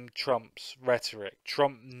blame Trump's rhetoric.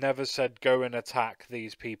 Trump never said go and attack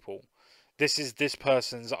these people. This is this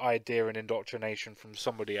person's idea and indoctrination from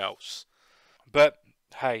somebody else. But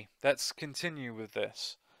hey, let's continue with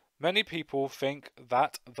this. Many people think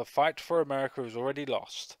that the fight for America is already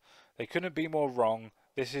lost. They couldn't be more wrong.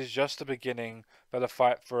 This is just the beginning for the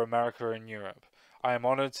fight for America in Europe. I am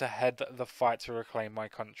honoured to head the fight to reclaim my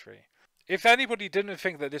country. If anybody didn't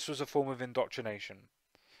think that this was a form of indoctrination,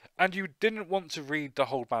 and you didn't want to read the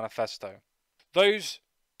whole manifesto, those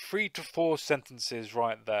 3 to 4 sentences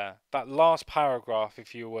right there, that last paragraph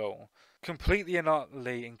if you will, completely and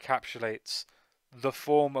utterly encapsulates the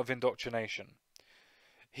form of indoctrination.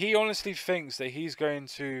 He honestly thinks that he's going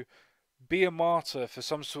to be a martyr for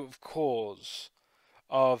some sort of cause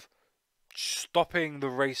of stopping the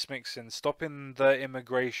race mixing, stopping the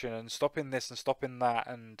immigration, and stopping this and stopping that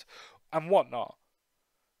and whatnot.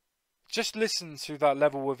 Just listen to that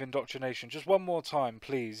level of indoctrination just one more time,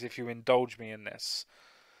 please, if you indulge me in this.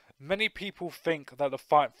 Many people think that the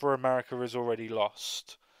fight for America is already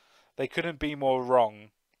lost. They couldn't be more wrong.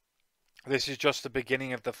 This is just the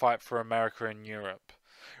beginning of the fight for America in Europe.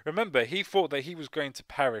 Remember, he thought that he was going to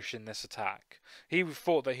perish in this attack. He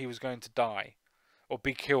thought that he was going to die. or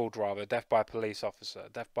be killed rather, death by police officer,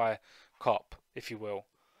 death by cop, if you will.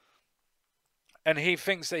 And he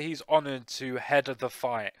thinks that he's honoured to head the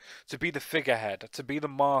fight, to be the figurehead, to be the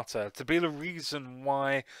martyr, to be the reason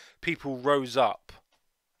why people rose up.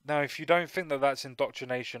 Now, if you don't think that that's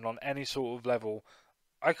indoctrination on any sort of level,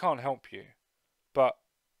 I can't help you. But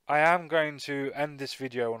I am going to end this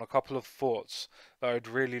video on a couple of thoughts that I'd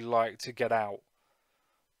really like to get out.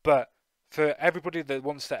 But for everybody that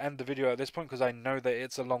wants to end the video at this point, because I know that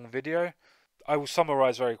it's a long video, I will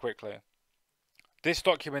summarise very quickly. This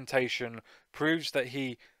documentation proves that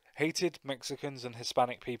he hated Mexicans and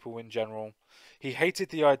Hispanic people in general. He hated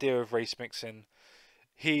the idea of race mixing.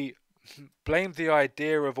 He blamed the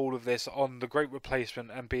idea of all of this on the Great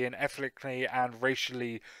Replacement and being ethnically and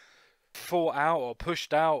racially fought out or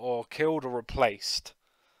pushed out or killed or replaced.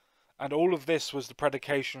 And all of this was the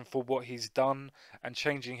predication for what he's done and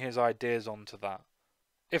changing his ideas onto that.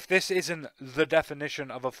 If this isn't the definition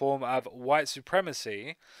of a form of white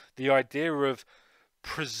supremacy, the idea of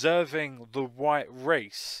preserving the right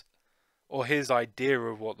race, or his idea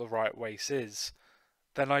of what the right race is,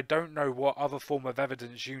 then I don't know what other form of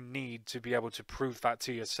evidence you need to be able to prove that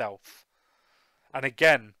to yourself. And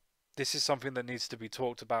again, this is something that needs to be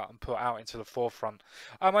talked about and put out into the forefront.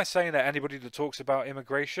 Am I saying that anybody that talks about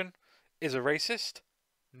immigration is a racist?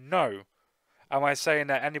 No. Am I saying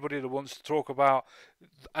that anybody that wants to talk about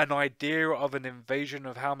an idea of an invasion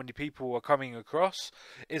of how many people are coming across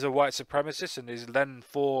is a white supremacist and is then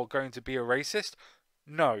going to be a racist?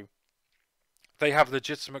 No. They have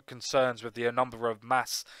legitimate concerns with the number of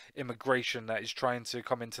mass immigration that is trying to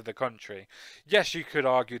come into the country. Yes, you could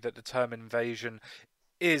argue that the term invasion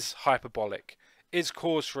is hyperbolic, is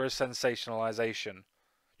cause for a sensationalization.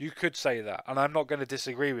 You could say that, and I'm not going to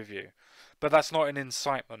disagree with you. But that's not an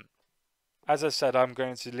incitement. As I said, I'm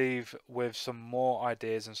going to leave with some more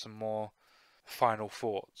ideas and some more final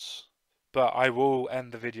thoughts. But I will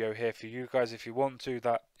end the video here for you guys if you want to.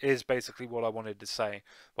 That is basically what I wanted to say.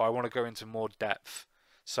 But I want to go into more depth.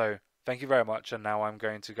 So, thank you very much. And now I'm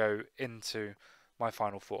going to go into my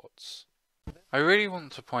final thoughts. I really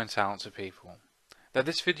want to point out to people that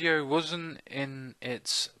this video wasn't in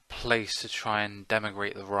its place to try and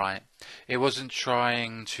denigrate the right. It wasn't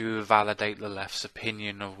trying to validate the left's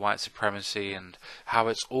opinion of white supremacy and how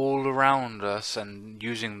it's all around us and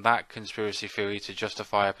using that conspiracy theory to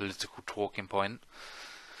justify a political talking point.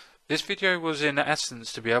 This video was in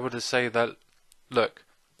essence to be able to say that, look,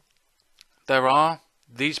 there are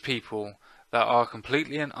these people that are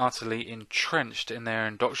completely and utterly entrenched in their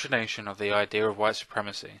indoctrination of the idea of white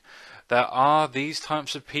supremacy. There are these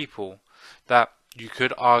types of people that you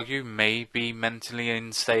could argue may be mentally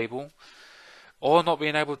unstable or not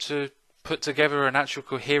being able to put together an actual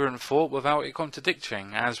coherent thought without it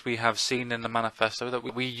contradicting, as we have seen in the manifesto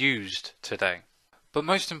that we used today. But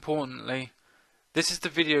most importantly, this is the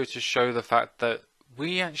video to show the fact that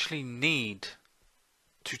we actually need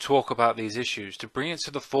to talk about these issues, to bring it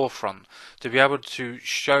to the forefront, to be able to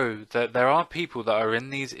show that there are people that are in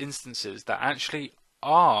these instances that actually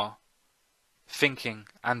are thinking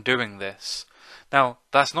and doing this. Now,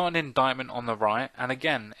 that's not an indictment on the right, and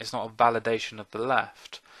again, it's not a validation of the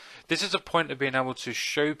left. This is a point of being able to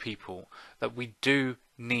show people that we do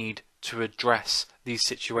need to address these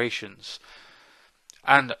situations.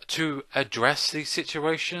 And to address these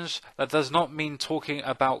situations, that does not mean talking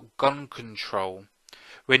about gun control,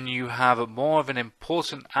 when you have more of an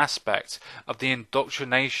important aspect of the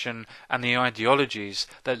indoctrination and the ideologies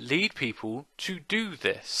that lead people to do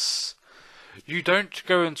this. You don't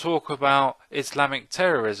go and talk about Islamic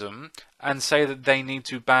terrorism and say that they need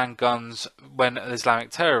to ban guns when an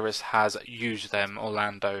Islamic terrorist has used them.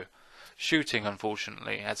 Orlando shooting,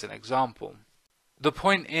 unfortunately, as an example. The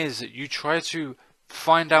point is that you try to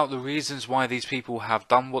find out the reasons why these people have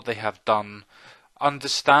done what they have done,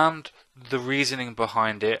 understand the reasoning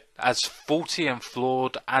behind it, as faulty and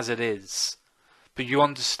flawed as it is, but you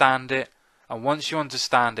understand it. And once you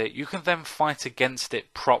understand it, you can then fight against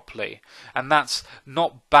it properly. And that's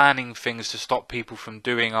not banning things to stop people from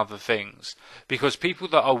doing other things. Because people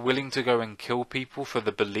that are willing to go and kill people for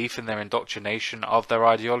the belief in their indoctrination of their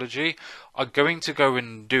ideology are going to go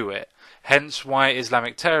and do it. Hence why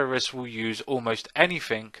Islamic terrorists will use almost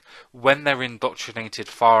anything when they're indoctrinated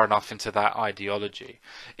far enough into that ideology.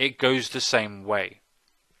 It goes the same way.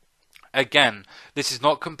 Again, this is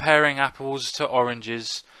not comparing apples to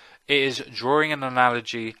oranges. It is drawing an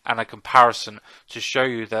analogy and a comparison to show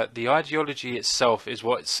you that the ideology itself is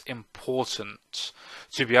what's important.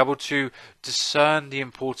 To be able to discern the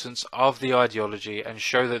importance of the ideology and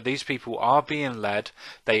show that these people are being led,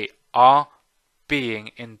 they are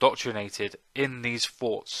being indoctrinated in these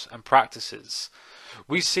thoughts and practices.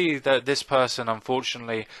 We see that this person,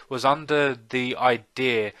 unfortunately, was under the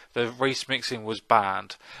idea that race mixing was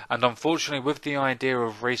bad, and unfortunately with the idea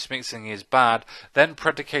of race mixing is bad, then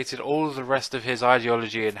predicated all of the rest of his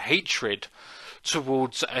ideology and hatred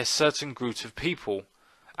towards a certain group of people,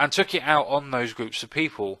 and took it out on those groups of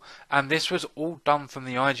people. And this was all done from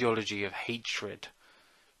the ideology of hatred,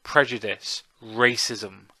 prejudice,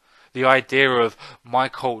 racism. The idea of my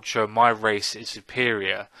culture, my race is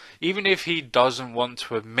superior. Even if he doesn't want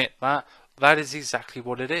to admit that, that is exactly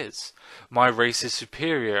what it is. My race is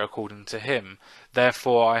superior according to him.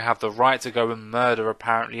 Therefore I have the right to go and murder,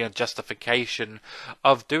 apparently a justification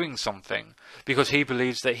of doing something. Because he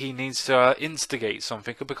believes that he needs to instigate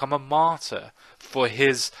something and become a martyr for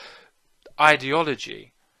his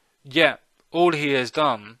ideology. Yet all he has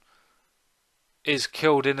done is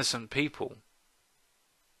killed innocent people.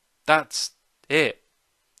 That's it.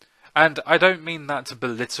 And I don't mean that to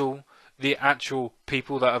belittle the actual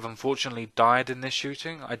people that have unfortunately died in this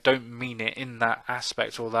shooting. I don't mean it in that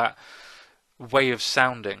aspect or that way of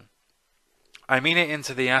sounding. I mean it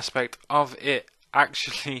into the aspect of it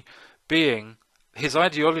actually being his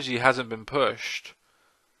ideology hasn't been pushed.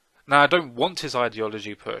 Now, I don't want his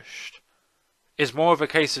ideology pushed. It's more of a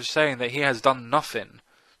case of saying that he has done nothing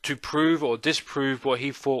to prove or disprove what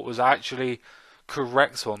he thought was actually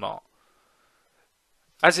correct or not.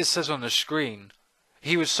 As it says on the screen,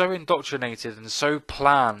 he was so indoctrinated and so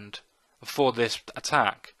planned for this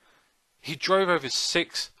attack. He drove over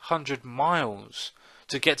 600 miles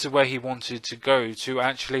to get to where he wanted to go, to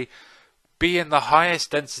actually be in the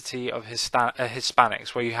highest density of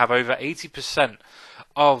Hispanics, where you have over 80%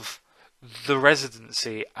 of the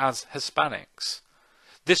residency as Hispanics.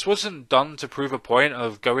 This wasn't done to prove a point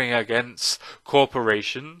of going against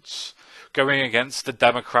corporations, going against the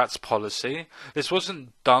Democrats' policy. This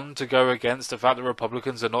wasn't done to go against the fact that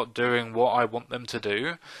Republicans are not doing what I want them to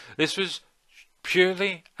do. This was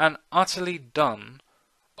purely and utterly done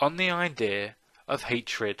on the idea of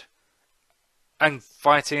hatred. And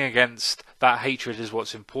fighting against that hatred is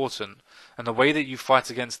what's important. And the way that you fight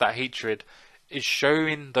against that hatred is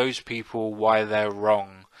showing those people why they're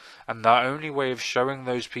wrong. And the only way of showing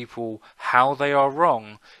those people how they are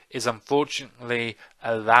wrong is unfortunately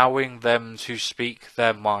allowing them to speak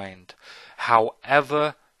their mind.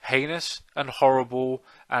 However heinous and horrible,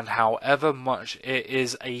 and however much it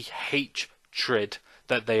is a hatred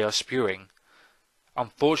that they are spewing.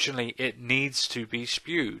 Unfortunately, it needs to be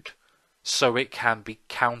spewed so it can be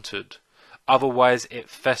countered. Otherwise it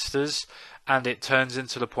festers and it turns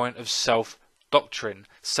into the point of self-doctrine,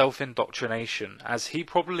 self-indoctrination, as he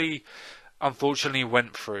probably unfortunately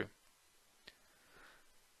went through.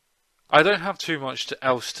 I don't have too much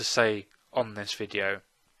else to say on this video,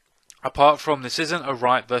 apart from this isn't a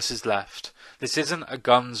right versus left. This isn't a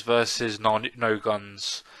guns versus no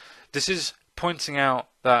guns. This is pointing out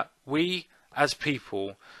that we as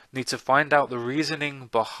people need to find out the reasoning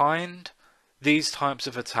behind these types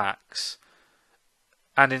of attacks,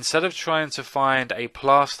 and instead of trying to find a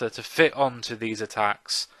plaster to fit onto these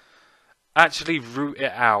attacks, actually root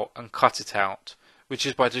it out and cut it out, which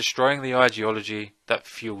is by destroying the ideology that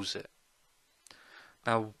fuels it.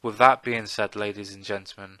 Now, with that being said, ladies and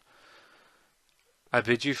gentlemen, I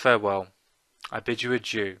bid you farewell. I bid you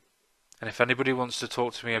adieu. And if anybody wants to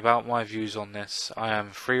talk to me about my views on this, I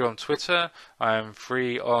am free on Twitter. I am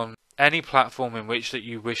free on any platform in which that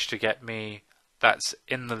you wish to get me. That's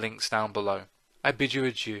in the links down below. I bid you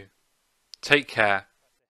adieu. Take care.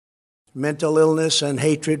 Mental illness and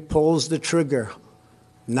hatred pulls the trigger,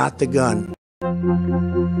 not the gun.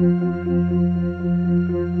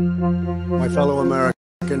 My fellow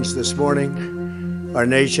Americans, this morning, our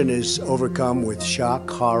nation is overcome with shock,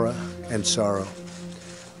 horror, and sorrow.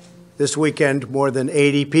 This weekend, more than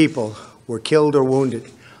 80 people were killed or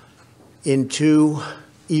wounded in two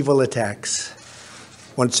evil attacks.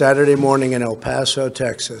 One Saturday morning in El Paso,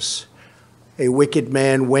 Texas, a wicked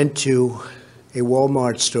man went to a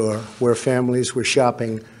Walmart store where families were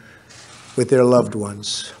shopping with their loved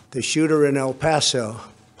ones. The shooter in El Paso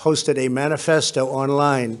posted a manifesto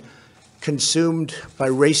online consumed by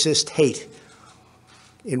racist hate.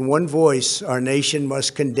 In one voice, our nation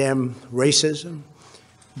must condemn racism,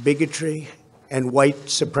 bigotry, and white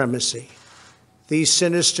supremacy. These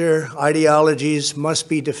sinister ideologies must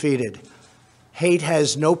be defeated. Hate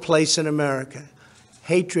has no place in America.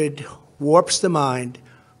 Hatred warps the mind,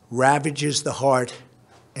 ravages the heart,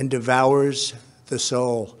 and devours the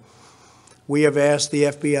soul. We have asked the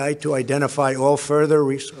FBI to identify all further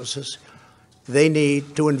resources they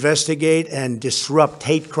need to investigate and disrupt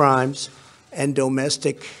hate crimes and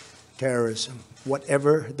domestic terrorism,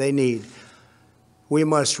 whatever they need. We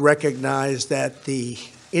must recognize that the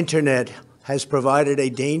internet has provided a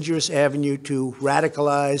dangerous avenue to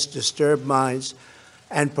radicalize disturbed minds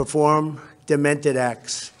and perform demented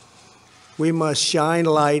acts. We must shine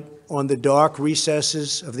light on the dark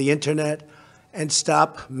recesses of the internet and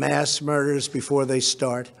stop mass murders before they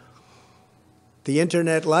start. The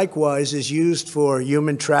internet, likewise, is used for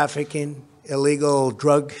human trafficking, illegal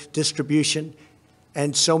drug distribution,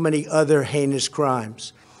 and so many other heinous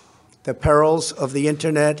crimes. The perils of the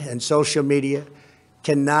internet and social media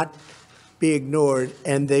cannot be ignored,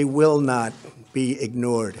 and they will not be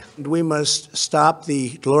ignored. We must stop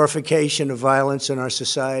the glorification of violence in our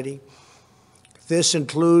society. This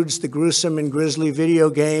includes the gruesome and grisly video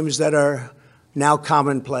games that are now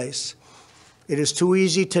commonplace. It is too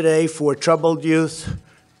easy today for troubled youth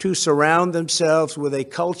to surround themselves with a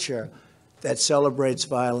culture that celebrates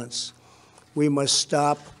violence. We must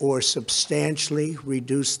stop or substantially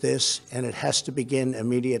reduce this, and it has to begin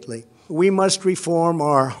immediately. We must reform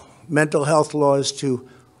our mental health laws to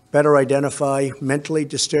better identify mentally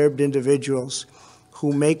disturbed individuals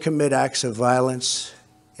who may commit acts of violence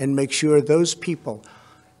and make sure those people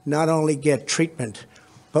not only get treatment,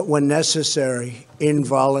 but when necessary,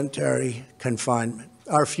 involuntary confinement.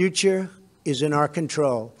 Our future is in our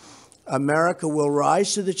control. America will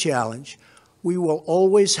rise to the challenge. We will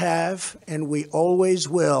always have, and we always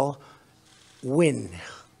will, win.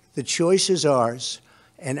 The choice is ours,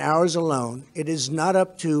 and ours alone. It is not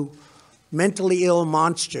up to mentally ill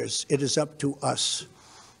monsters. It is up to us.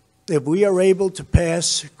 If we are able to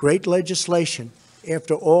pass great legislation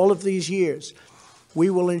after all of these years,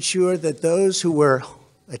 we will ensure that those who were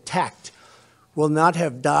attacked will not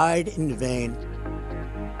have died in vain.